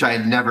audition, which I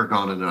had never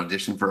gone on an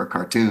audition for a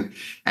cartoon.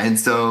 And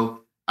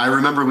so I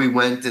remember we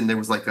went and there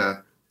was like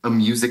a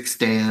music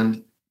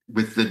stand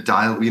with the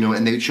dial, you know,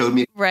 and they showed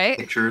me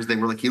pictures. They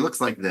were like, he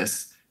looks like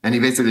this. And he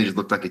basically just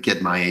looked like a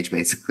kid my age,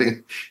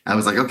 basically. I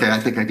was like, okay, I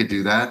think I could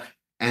do that.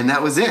 And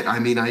that was it. I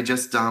mean, I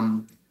just,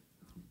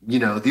 you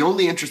know, the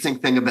only interesting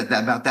thing about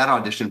that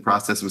audition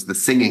process was the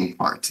singing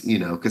part, you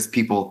know, because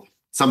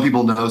some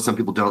people know, some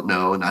people don't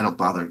know. And I don't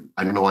bother.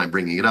 I don't know why I'm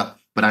bringing it up,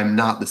 but I'm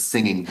not the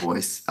singing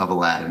voice of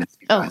Aladdin, as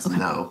you guys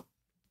know.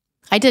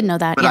 I did know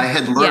that. But I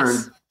had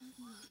learned,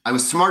 I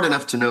was smart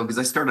enough to know because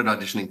I started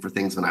auditioning for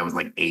things when I was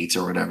like 8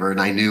 or whatever. And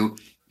I knew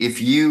if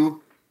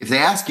they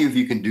ask you if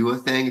you can do a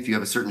thing, if you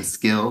have a certain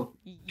skill,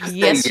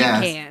 yes, you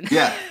can.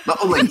 Yeah.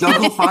 But, like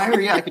juggle fire?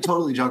 Yeah, I could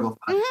totally juggle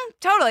fire.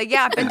 Totally.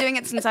 Yeah, I've been doing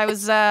it since I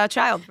was a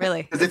child,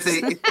 really. Because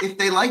if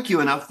they like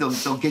you enough,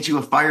 they'll get you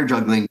a fire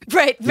juggling.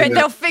 Right.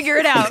 They'll figure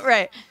it out.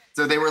 Right.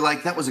 So they were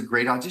like, that was a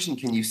great audition.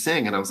 Can you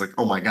sing? And I was like,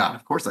 oh my God,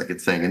 of course I could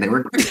sing. And they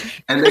were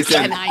great. And they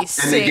said,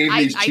 they gave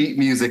me sheet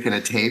music and a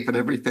tape and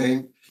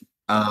everything.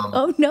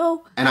 Oh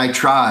no! And I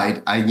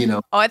tried.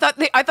 I thought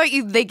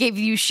they gave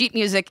you sheet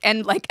music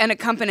and like an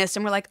accompanist,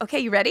 and we're like, okay,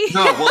 you ready?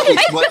 No, well,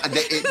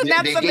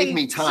 they gave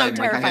me time.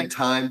 So like I had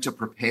time to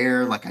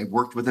prepare. Like I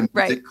worked with a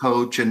music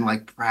coach and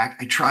like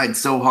I tried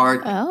so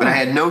hard, but I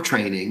had no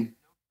training.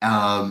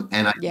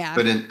 And I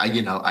couldn't.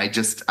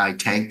 I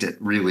tanked it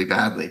really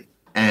badly.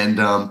 And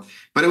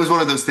but it was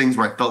one of those things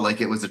where I felt like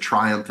it was a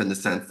triumph in the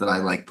sense that I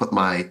like put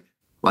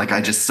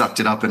I just sucked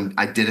it up and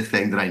I did a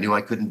thing that I knew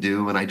I couldn't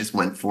do and I just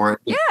went for it.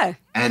 Yeah.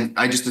 And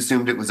I just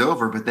assumed it was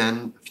over. But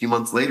then a few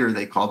months later,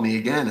 they called me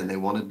again and they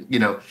wanted,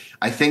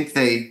 I think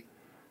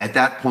at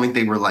that point,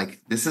 they were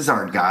like, this is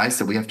our guy.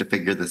 So we have to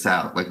figure this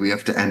out. Like we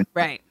have to end.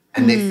 Right.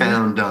 And they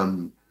found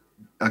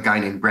a guy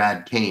named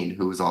Brad Kane,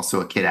 who was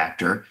also a kid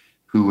actor,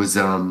 who was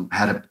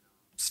had a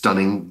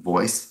stunning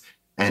voice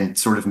and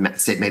sort of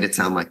made it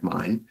sound like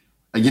mine.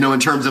 In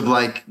terms of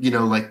like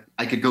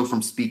I could go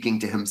from speaking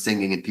to him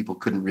singing and people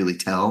couldn't really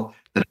tell.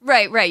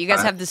 Right. You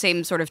guys have the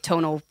same sort of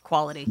tonal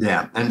quality.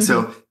 Yeah. And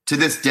so to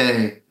this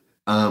day,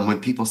 when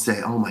people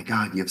say, "Oh my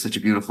God, you have such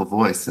a beautiful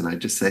voice," and I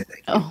just say,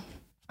 "Thank you." Oh.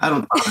 I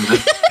don't know.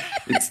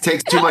 It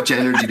takes too much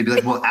energy to be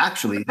like, well,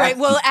 actually. Right.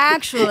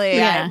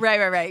 Yeah.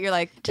 Right. You're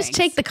like, Just thanks.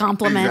 take the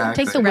compliment,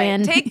 Exactly. take the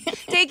win.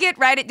 Take it,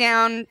 write it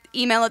down,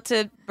 email it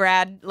to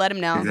Brad, let him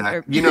know.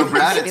 Exactly. Or,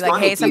 Brad, be it's like,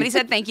 funny. hey, somebody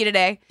said thank you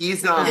today.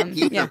 He's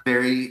a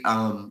very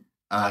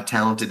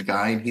talented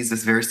guy, and he's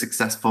this very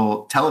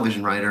successful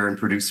television writer and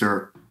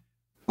producer.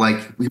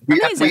 Like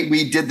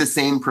we did the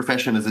same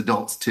profession as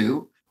adults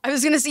too. I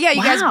was going to say,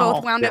 you guys Wow.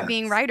 both wound up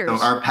being writers.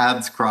 So our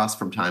paths cross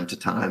from time to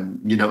time,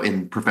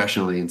 in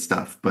professionally and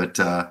stuff. But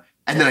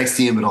and then I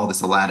see him at all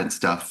this Aladdin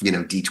stuff,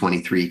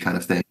 D23 kind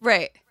of thing.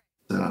 Right.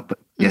 So, but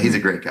yeah, he's a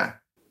great guy.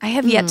 I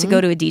have yet to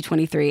go to a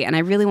D23, and I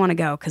really want to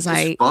go because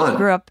I fun.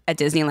 grew up at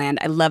Disneyland.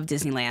 I love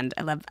Disneyland.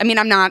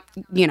 I'm not,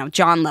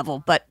 John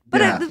level, but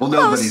Yeah. I, Well,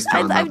 nobody's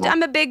John level.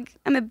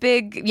 I'm a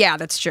big. Yeah,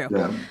 that's true.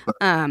 Yeah.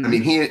 But,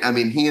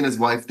 he and his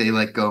wife, they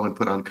like go and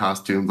put on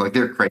costumes. Like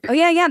they're crazy. Oh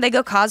yeah, they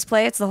go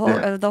cosplay. It's the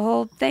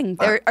whole thing.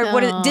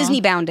 What is it?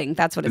 Disney bounding?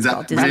 That's what it's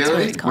called. Disney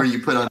really? bounding. Where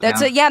you put on?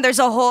 There's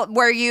a whole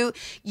where you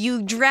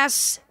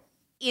dress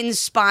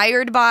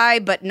inspired by,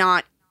 but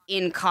not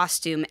in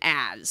costume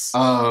as.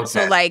 Oh, okay.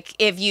 So like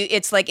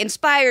it's like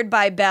inspired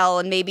by Belle,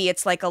 and maybe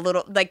it's like a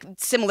little like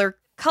similar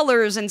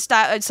colors and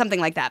style, something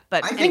like that.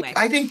 But anyway,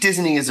 I think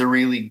Disney is a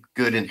really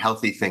good and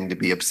healthy thing to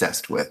be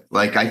obsessed with.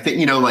 Like I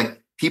think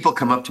like people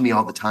come up to me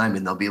all the time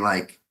and they'll be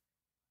like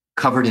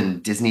covered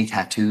in Disney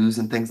tattoos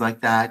and things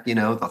like that.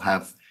 They'll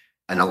have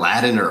an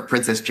Aladdin or a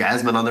Princess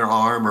Jasmine on their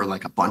arm or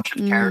like a bunch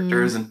of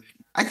characters. And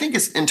I think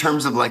it's in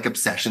terms of like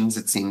obsessions,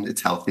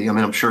 it's healthy. I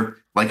mean, I'm sure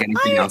like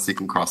anything else you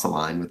can cross a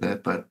line with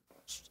it, but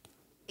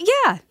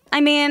yeah,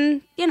 I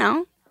mean,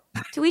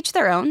 to each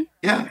their own.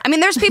 Yeah. I mean,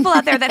 there's people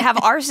out there that have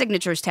our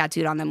signatures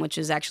tattooed on them, which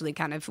is actually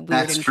kind of weird.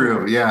 That's and true.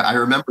 cool. Yeah, I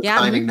remember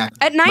signing that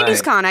at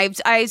 90s Con. I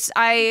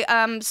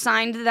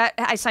signed that.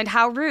 I signed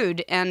 "How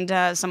Rude,"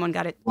 and someone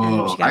got it.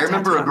 Whoa. She got I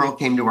remember a tattooed on girl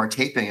came to our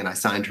taping and I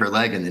signed her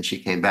leg, and then she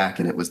came back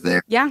and it was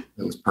there. Yeah,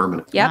 it was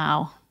permanent. Yep.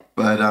 Wow.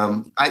 But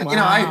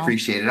I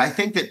appreciate it. I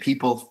think that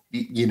people,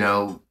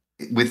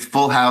 with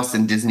Full House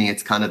and Disney,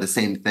 it's kind of the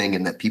same thing,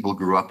 in that people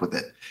grew up with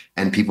it,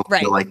 and people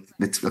feel like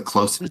it's a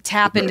close. We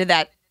tap into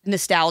that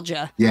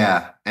nostalgia.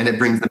 Yeah, and it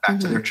brings them back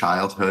to their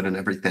childhood and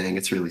everything.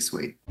 It's really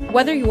sweet.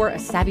 Whether you're a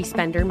savvy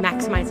spender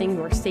maximizing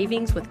your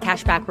savings with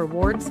cashback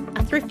rewards,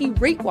 a thrifty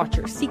rate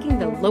watcher seeking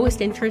the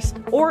lowest interest,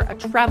 or a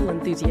travel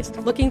enthusiast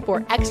looking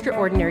for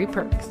extraordinary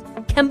perks,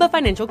 Kemba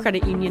Financial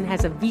Credit Union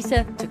has a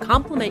visa to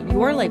complement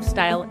your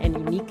lifestyle and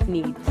unique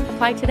needs.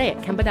 Apply today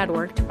at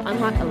Kemba.org to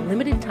unlock a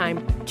limited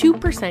time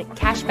 2%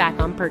 cash back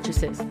on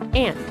purchases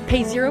and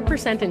pay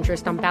 0%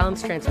 interest on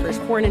balance transfers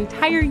for an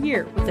entire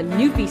year with a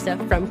new visa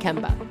from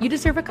Kemba. You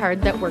deserve a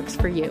card that works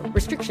for you.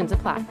 Restrictions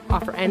apply.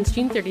 Offer ends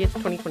June 30th,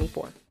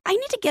 2024. I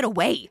need to get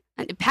away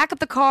and pack up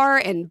the car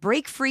and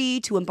break free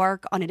to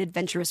embark on an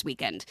adventurous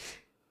weekend.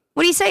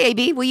 What do you say,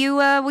 AB?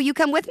 Will you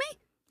come with me?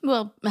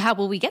 Well, how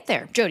will we get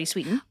there, Jody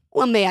Sweeten?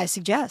 Well, may I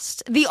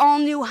suggest the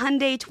all-new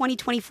Hyundai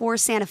 2024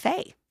 Santa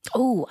Fe.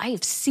 Oh, I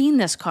have seen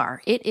this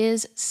car. It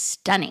is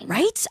stunning.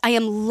 Right? I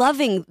am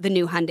loving the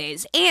new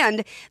Hyundais,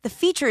 and the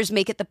features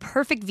make it the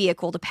perfect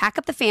vehicle to pack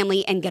up the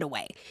family and get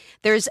away.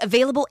 There's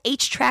available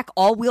H-Track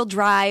all-wheel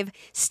drive,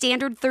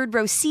 standard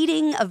third-row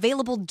seating,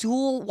 available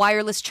dual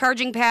wireless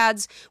charging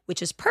pads,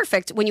 which is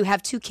perfect when you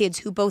have two kids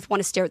who both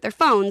want to stare at their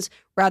phones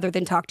rather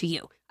than talk to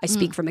you. I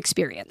speak from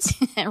experience.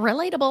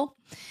 Relatable.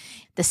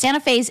 The Santa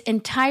Fe's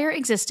entire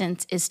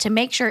existence is to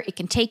make sure it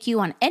can take you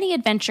on any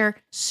adventure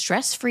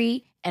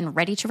stress-free and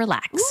ready to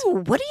relax.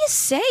 Ooh, what do you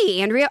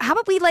say, Andrea? How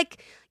about we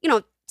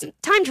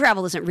time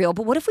travel isn't real,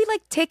 but what if we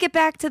take it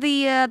back to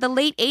the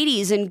late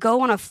 80s and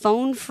go on a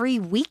phone-free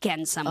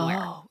weekend somewhere?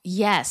 Oh,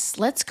 yes.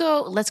 Let's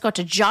go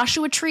to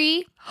Joshua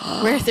Tree,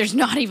 where there's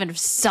not even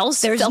cell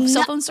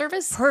phone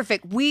service.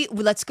 Perfect.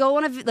 Let's go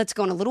on a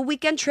little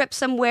weekend trip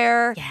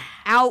somewhere. Yeah.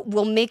 Out.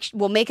 We'll make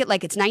it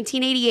like it's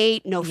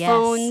 1988. No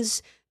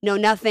phones. No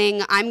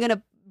nothing. I'm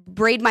gonna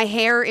braid my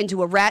hair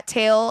into a rat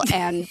tail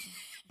and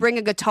bring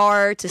a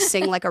guitar to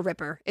sing like a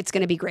ripper. It's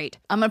gonna be great.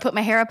 I'm gonna put my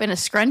hair up in a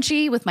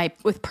scrunchie with my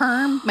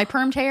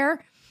permed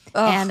hair,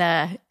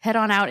 and head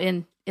on out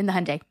in the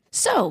Hyundai.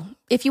 So,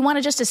 if you want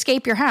to just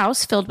escape your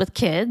house filled with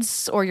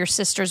kids, or your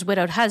sister's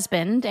widowed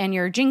husband and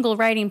your jingle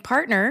writing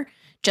partner,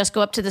 just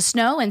go up to the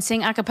snow and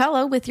sing a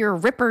cappella with your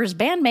Rippers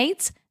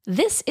bandmates.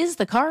 This is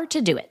the car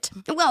to do it.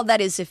 Well,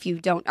 that is if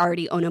you don't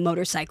already own a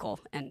motorcycle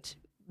and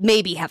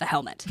maybe have a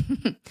helmet.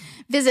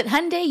 Visit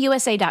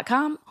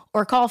HyundaiUSA.com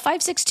or call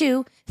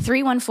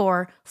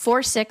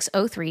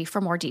 562-314-4603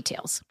 for more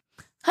details.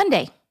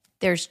 Hyundai,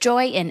 there's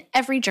joy in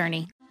every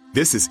journey.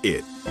 This is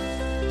it.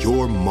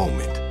 Your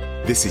moment.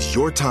 This is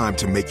your time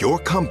to make your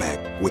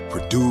comeback with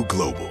Purdue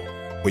Global.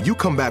 When you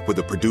come back with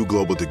a Purdue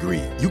Global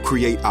degree, you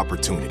create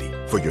opportunity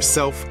for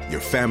yourself,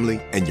 your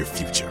family, and your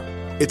future.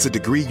 It's a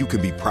degree you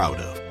can be proud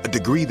of, a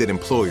degree that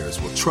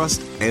employers will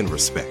trust and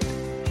respect.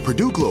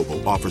 Purdue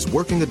Global offers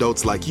working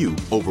adults like you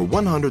over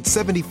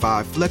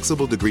 175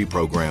 flexible degree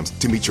programs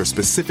to meet your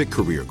specific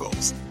career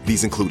goals.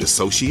 These include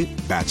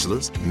associate,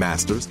 bachelor's,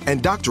 master's,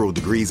 and doctoral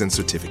degrees and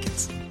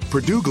certificates.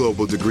 Purdue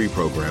Global degree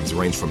programs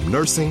range from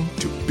nursing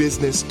to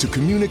business to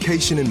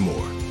communication and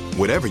more.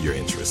 Whatever your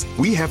interest,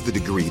 we have the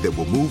degree that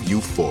will move you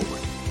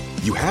forward.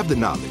 You have the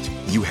knowledge,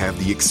 you have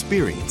the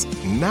experience.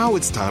 Now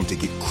it's time to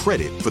get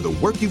credit for the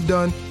work you've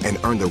done and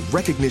earn the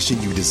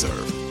recognition you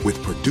deserve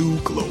with Purdue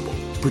Global,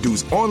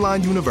 Purdue's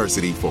online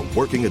university for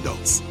working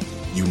adults.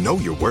 You know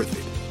you're worth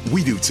it.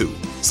 We do too.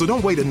 So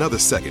don't wait another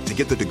second to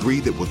get the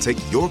degree that will take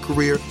your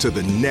career to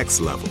the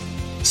next level.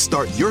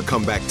 Start your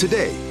comeback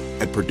today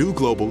at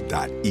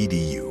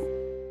purdueglobal.edu.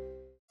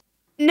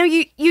 No,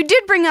 you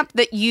did bring up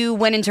that you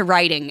went into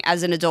writing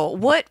as an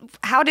adult.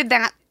 How did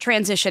that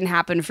transition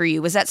happen for you?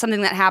 Was that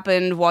something that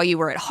happened while you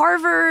were at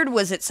Harvard?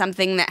 Was it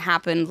something that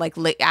happened like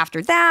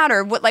after that,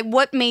 or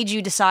what made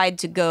you decide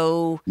to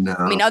go? No.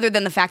 I mean, other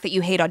than the fact that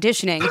you hate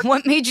auditioning,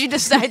 what made you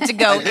decide to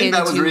go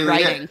into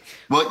writing?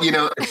 Well,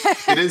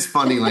 it is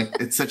funny. Like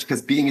it's such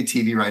because being a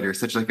TV writer is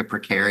such like a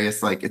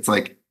precarious.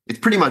 It's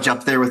pretty much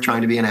up there with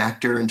trying to be an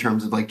actor in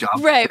terms of like job.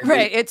 Right.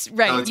 It's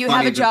right. So you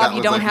have a job,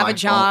 you don't have a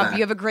job, fallback. you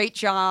have a great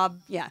job.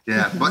 Yeah.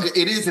 Yeah, but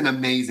it is an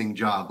amazing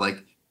job.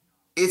 Like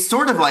it's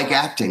sort of like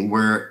acting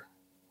where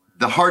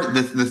the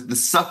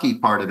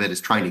sucky part of it is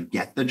trying to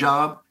get the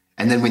job.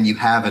 And then when you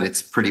have it,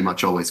 it's pretty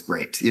much always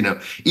great. Even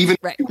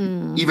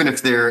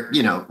if they're,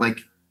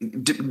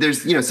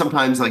 there's,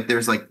 sometimes like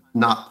there's like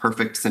not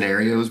perfect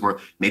scenarios where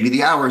maybe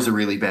the hours are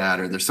really bad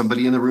or there's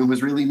somebody in the room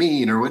who's really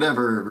mean or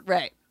whatever.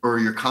 Right. Or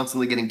you're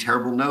constantly getting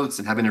terrible notes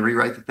and having to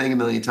rewrite the thing a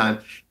million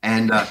times.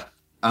 And,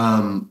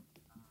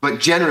 but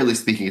generally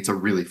speaking, it's a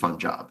really fun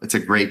job. It's a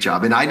great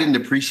job. And I didn't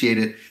appreciate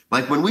it.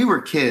 Like when we were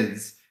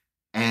kids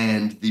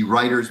and the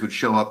writers would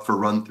show up for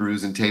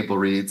run-throughs and table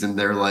reads and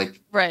they're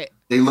like,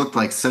 they looked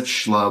like such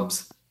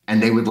schlubs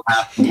and they would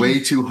laugh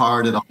way too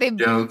hard at all the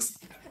jokes.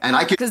 And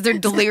I could, because they're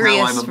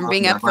delirious from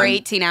being up for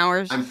 18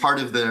 hours. I'm part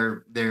of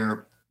their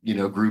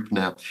group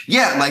now.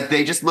 Yeah. Like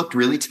they just looked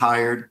really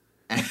tired.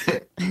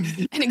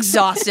 And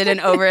exhausted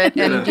and over it.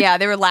 And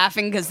they were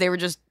laughing because they were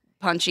just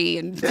punchy.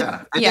 And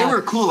they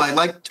were cool. I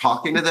liked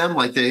talking to them.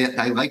 Like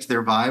I liked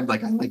their vibe.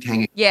 Like I liked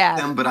hanging with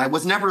them. But I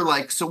was never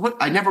like,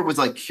 I never was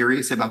like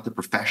curious about the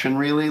profession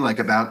really.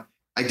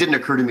 It didn't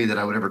occur to me that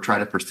I would ever try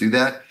to pursue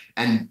that.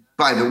 And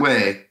by the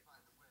way,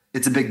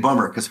 it's a big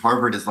bummer because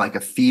Harvard is like a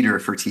feeder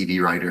for TV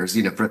writers.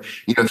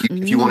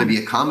 If you want to be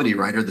a comedy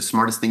writer, the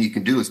smartest thing you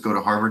can do is go to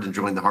Harvard and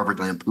join the Harvard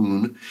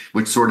Lampoon,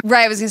 which sort of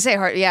I was gonna say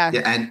yeah.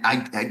 And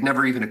it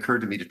never even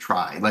occurred to me to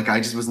try. Like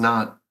I just was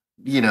not,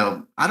 I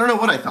don't know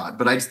what I thought,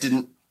 but I just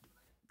didn't.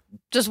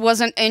 Just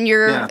wasn't in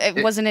your.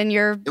 It wasn't in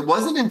your. It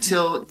wasn't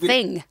until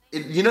thing.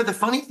 The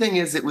funny thing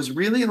is, it was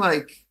really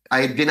like. I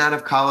had been out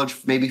of college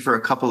maybe for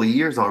a couple of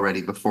years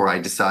already before I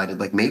decided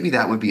like maybe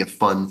that would be a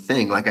fun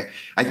thing. Like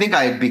I think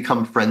I had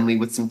become friendly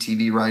with some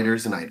TV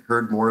writers and I had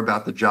heard more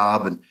about the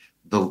job and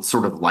the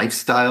sort of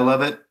lifestyle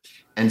of it.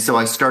 And so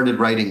I started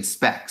writing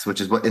specs, which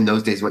is what in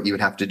those days what you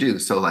would have to do.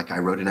 So like I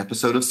wrote an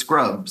episode of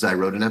Scrubs. I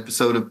wrote an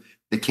episode of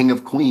The King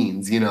of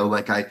Queens.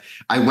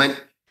 I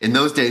went in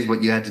those days.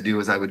 What you had to do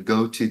is I would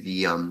go to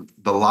the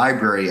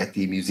library at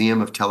the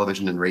Museum of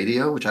Television and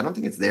Radio, which I don't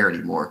think it's there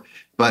anymore.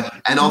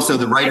 And also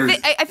the writers.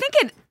 I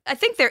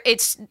think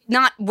it's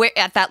not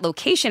at that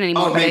location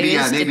anymore. Oh, maybe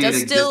maybe it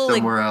exists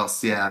somewhere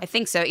else. Yeah, I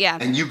think so. Yeah,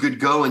 and you could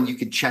go and you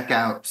could check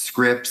out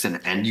scripts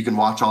and you can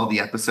watch all the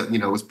episodes.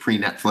 It was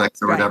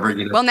pre-Netflix or whatever.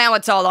 Well, now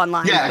it's all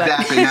online. Yeah,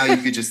 exactly. Now you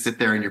could just sit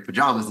there in your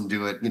pajamas and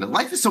do it.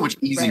 Life is so much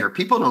easier. Right.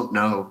 People don't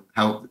know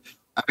how.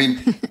 I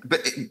mean,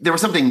 but there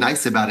was something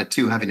nice about it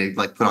too, having to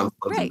like put on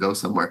clothes and go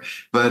somewhere.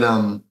 But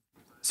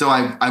so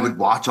I would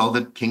watch all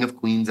the King of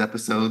Queens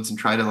episodes and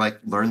try to like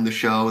learn the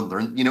show and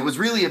learn. It was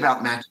really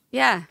about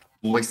matching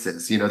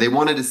voices. They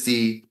wanted to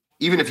see,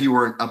 even if you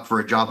weren't up for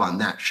a job on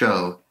that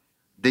show,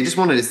 they just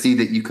wanted to see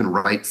that you can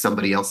write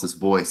somebody else's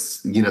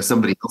voice,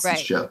 somebody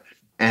else's show.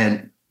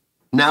 And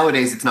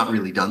nowadays it's not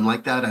really done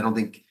like that. I don't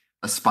think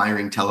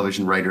aspiring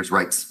television writers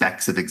write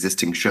specs of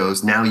existing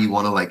shows. Now you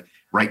want to like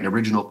write an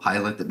original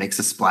pilot that makes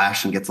a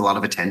splash and gets a lot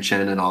of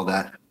attention and all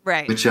that.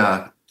 Right. Which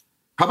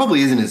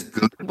probably isn't as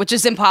good. Which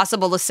is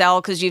impossible to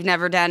sell because you've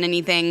never done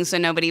anything, so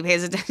nobody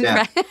pays attention.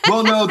 Yeah.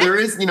 Well, no, there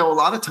is, a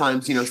lot of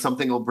times,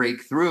 something will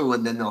break through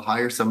and then they'll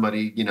hire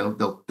somebody,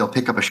 they'll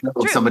pick up a show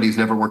of somebody who's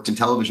never worked in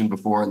television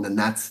before, and then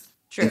that's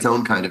its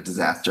own kind of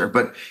disaster.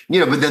 But,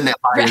 but then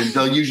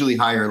they'll usually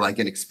hire like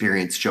an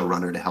experienced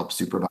showrunner to help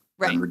supervise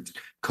them or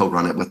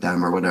co-run it with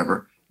them or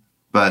whatever.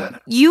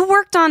 But you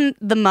worked on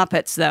The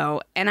Muppets,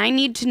 though, and I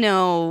need to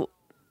know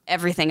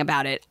everything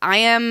about it. I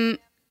am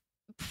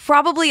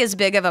probably as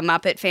big of a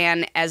Muppet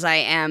fan as I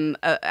am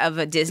of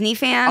a Disney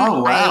fan.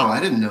 Oh, wow. I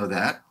didn't know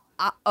that.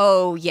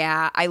 Oh,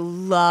 yeah. I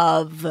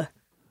love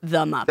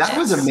the Muppets. That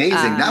was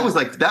amazing.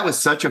 That was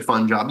such a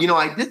fun job.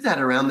 I did that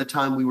around the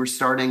time we were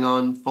starting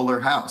on Fuller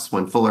House,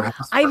 when Fuller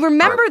House. I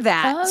remember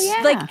that. Oh,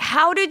 yeah. Like,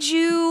 how did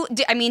you?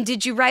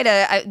 Did you write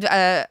a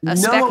spec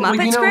well,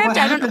 Muppet script? What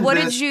I don't know. happened What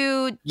is, did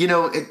you?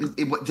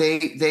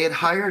 They had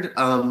hired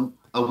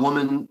a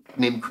woman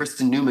named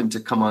Kristen Newman to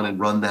come on and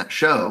run that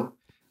show.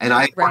 And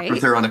I worked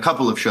with her on a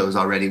couple of shows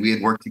already. We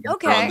had worked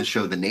together on the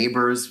show The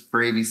Neighbors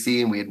for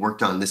ABC, and we had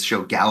worked on this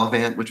show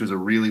Gallivant, which was a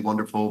really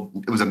wonderful,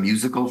 it was a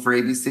musical for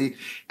ABC.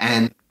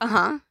 And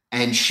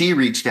she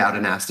reached out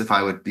and asked if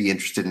I would be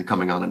interested in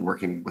coming on and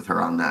working with her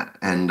on that.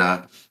 And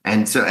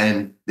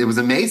it was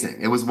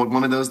amazing. It was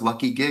one of those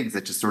lucky gigs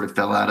that just sort of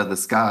fell out of the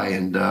sky.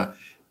 And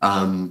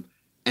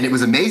it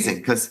was amazing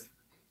because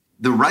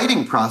the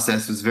writing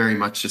process was very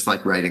much just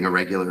like writing a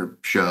regular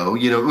show.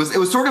 It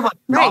was sort of like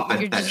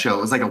Muppet, that show.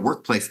 It was like a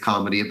workplace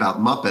comedy about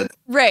Muppets.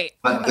 Right.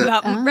 But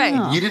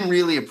you didn't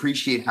really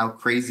appreciate how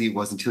crazy it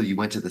was until you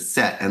went to the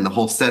set, and the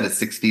whole set is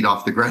 6 feet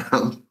off the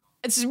ground.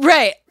 It's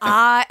right.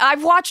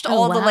 I've watched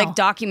all the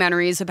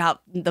documentaries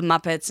about the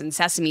Muppets and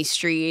Sesame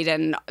Street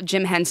and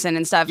Jim Henson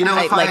and stuff.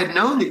 If I had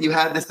known that you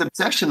had this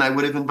obsession, I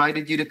would have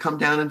invited you to come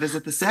down and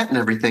visit the set and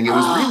everything. It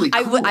was really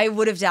cool. I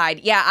would have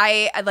died. Yeah,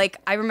 I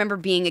remember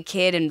being a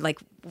kid and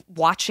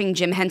watching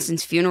Jim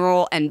Henson's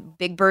funeral and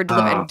Big Bird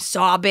and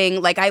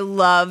sobbing. I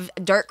love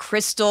Dark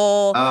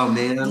Crystal,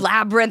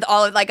 Labyrinth,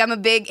 I'm a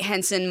big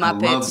Henson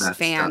Muppets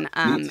fan.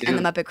 And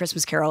the Muppet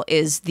Christmas Carol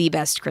is the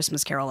best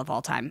Christmas Carol of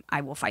all time.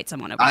 I will fight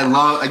someone over that.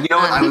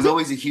 I was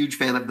always a huge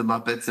fan of the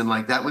Muppets, and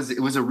that was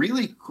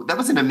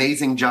an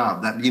amazing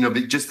job. That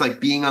just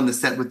being on the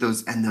set with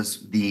those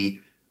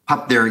the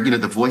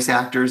voice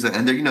actors,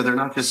 and they're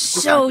not just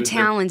so actors,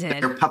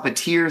 talented. They're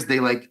puppeteers.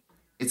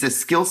 It's a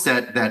skill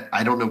set that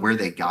I don't know where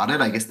they got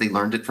it. I guess they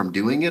learned it from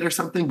doing it or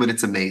something, but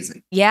it's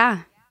amazing.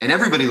 Yeah. And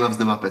everybody loves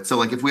the Muppets.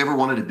 So if we ever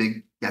wanted a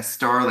big guest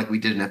star, we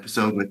did an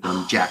episode with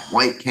Jack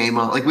White came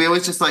on. We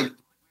always just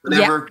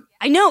whenever. Yeah.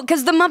 I know,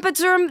 because the Muppets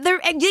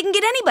you can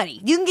get anybody.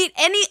 You can get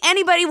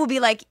anybody will be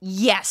like,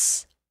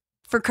 yes.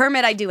 For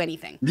Kermit, I do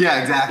anything.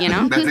 Yeah, exactly.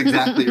 That's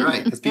exactly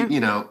right.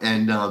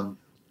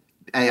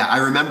 I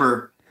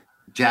remember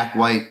Jack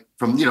White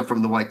from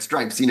the White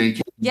Stripes. He came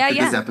to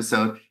this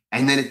episode.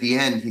 And then at the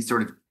end, he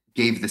sort of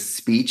gave the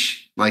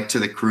speech, to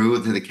the crew,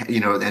 and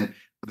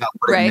about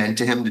what it meant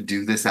to him to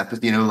do this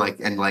episode,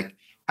 and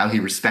how he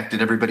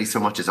respected everybody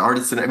so much as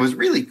artists. And it was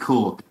really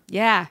cool.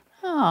 Yeah.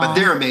 Aww. But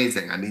they're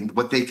amazing. I mean,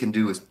 what they can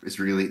do is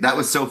really, that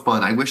was so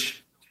fun. I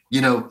wish,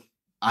 I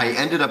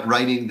ended up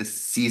writing the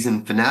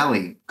season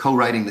finale,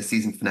 co-writing the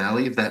season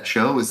finale of that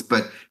show.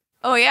 But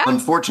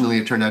unfortunately,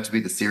 it turned out to be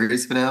the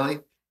series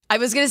finale. I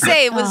was going to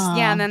say it was,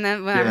 and then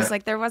I was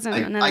like, there wasn't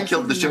another I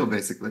killed the show,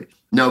 basically.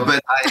 No,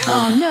 but it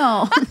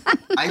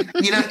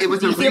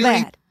was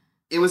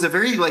it was a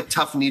very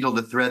tough needle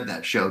to thread,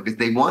 that show, because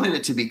they wanted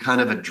it to be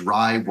kind of a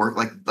dry work,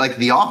 like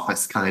The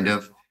Office kind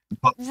of,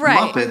 but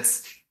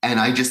Muppets. And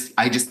I just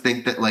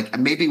think that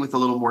maybe with a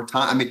little more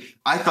time, I mean,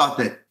 I thought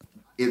that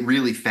it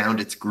really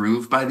found its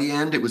groove by the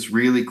end. It was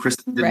really,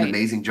 Kristen did an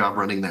amazing job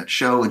running that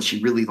show, and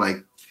she really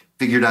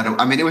figured out,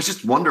 it was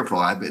just wonderful.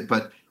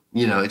 But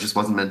it just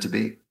wasn't meant to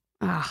be.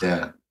 Oh.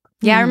 Yeah.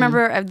 Yeah, I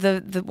remember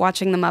the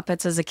watching the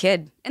Muppets as a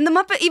kid. And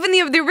even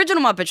the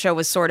original Muppet Show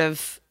was sort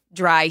of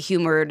dry,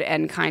 humored,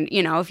 and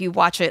if you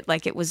watch it,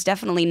 it was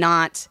definitely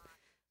not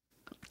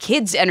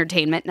kids'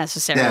 entertainment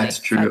necessarily. Yeah, it's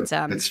true.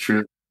 But, it's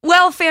true.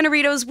 Well,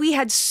 Fanaritos, we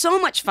had so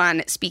much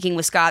fun speaking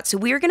with Scott, so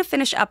we are going to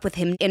finish up with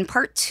him in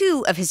part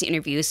 2 of his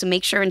interview, so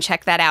make sure and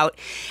check that out.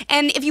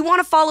 And if you want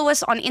to follow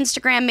us on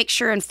Instagram, make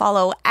sure and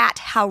follow at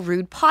How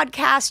Rude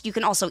Podcast. You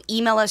can also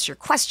email us your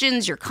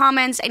questions, your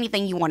comments,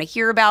 anything you want to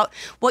hear about,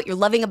 what you're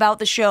loving about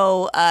the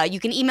show. You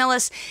can email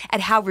us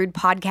at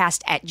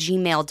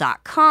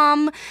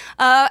howrudepodcast@gmail.com.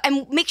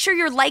 And make sure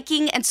you're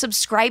liking and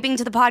subscribing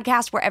to the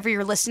podcast wherever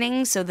you're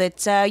listening so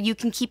that you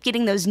can keep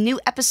getting those new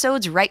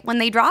episodes right when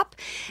they drop.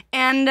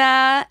 And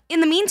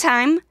in the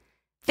meantime,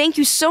 thank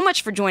you so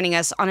much for joining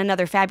us on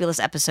another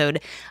fabulous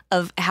episode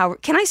of How.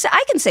 Can I say?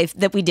 I can say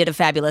that we did a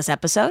fabulous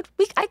episode.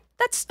 Of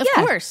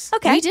course.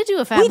 Okay. We did do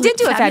a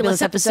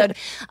fabulous episode.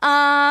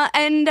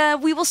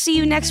 And we will see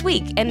you next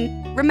week.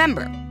 And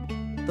remember,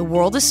 the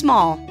world is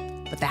small,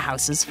 but the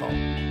house is full.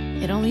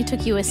 It only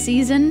took you a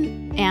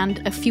season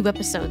and a few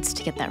episodes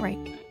to get that right.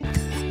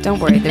 Don't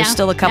worry. There's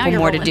still a couple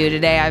more to do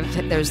today.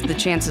 The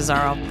chances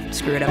are I'll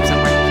screw it up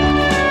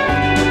somewhere.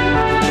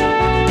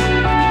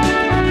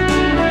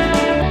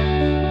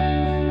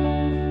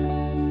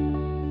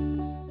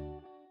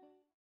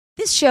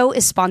 This show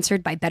is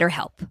sponsored by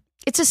BetterHelp.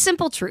 It's a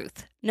simple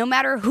truth. No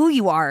matter who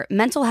you are,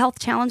 mental health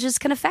challenges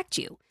can affect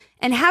you,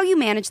 and how you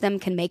manage them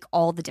can make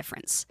all the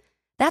difference.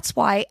 That's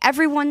why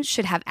everyone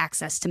should have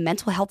access to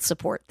mental health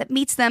support that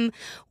meets them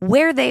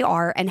where they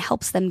are and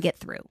helps them get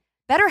through.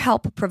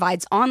 BetterHelp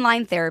provides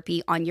online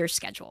therapy on your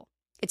schedule.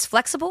 It's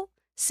flexible,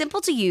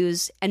 simple to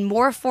use, and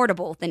more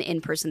affordable than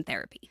in-person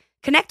therapy.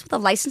 Connect with a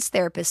licensed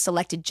therapist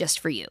selected just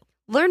for you.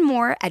 Learn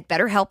more at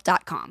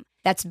BetterHelp.com.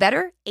 That's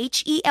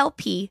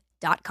BetterHelp.com.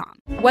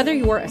 Whether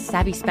you're a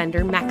savvy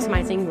spender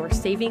maximizing your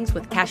savings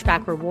with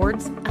cashback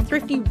rewards, a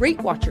thrifty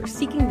rate watcher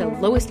seeking the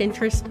lowest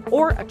interest,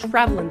 or a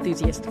travel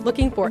enthusiast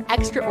looking for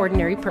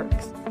extraordinary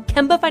perks,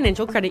 Kemba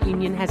Financial Credit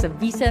Union has a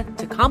visa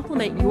to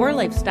complement your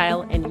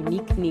lifestyle and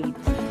unique needs.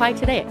 Apply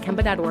today at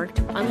Kemba.org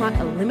to unlock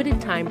a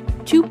limited-time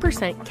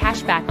 2%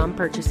 cash back on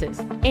purchases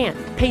and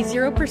pay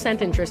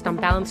 0% interest on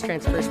balance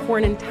transfers for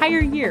an entire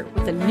year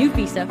with a new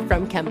visa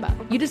from Kemba.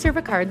 You deserve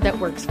a card that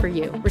works for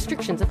you.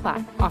 Restrictions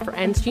apply. Offer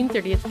ends June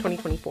 30th,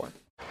 2024.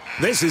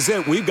 This is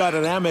it. We've got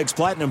an Amex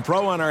Platinum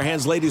Pro on our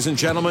hands, ladies and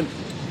gentlemen.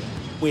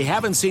 We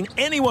haven't seen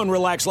anyone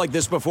relax like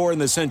this before in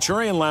the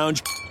Centurion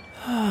Lounge.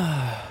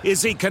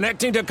 Is he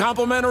connecting to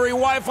complimentary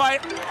Wi-Fi?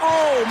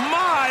 Oh,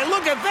 my!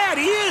 Look at that!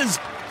 He is!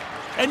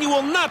 And you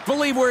will not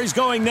believe where he's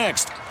going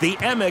next. The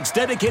Amex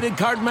dedicated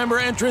card member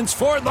entrance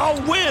for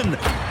the win!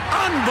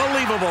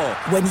 Unbelievable!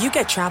 When you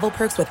get travel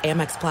perks with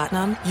Amex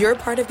Platinum, you're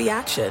part of the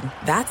action.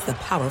 That's the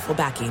powerful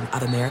backing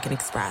of American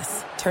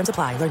Express. Terms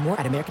apply. Learn more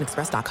at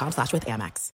americanexpress.com/withAmex.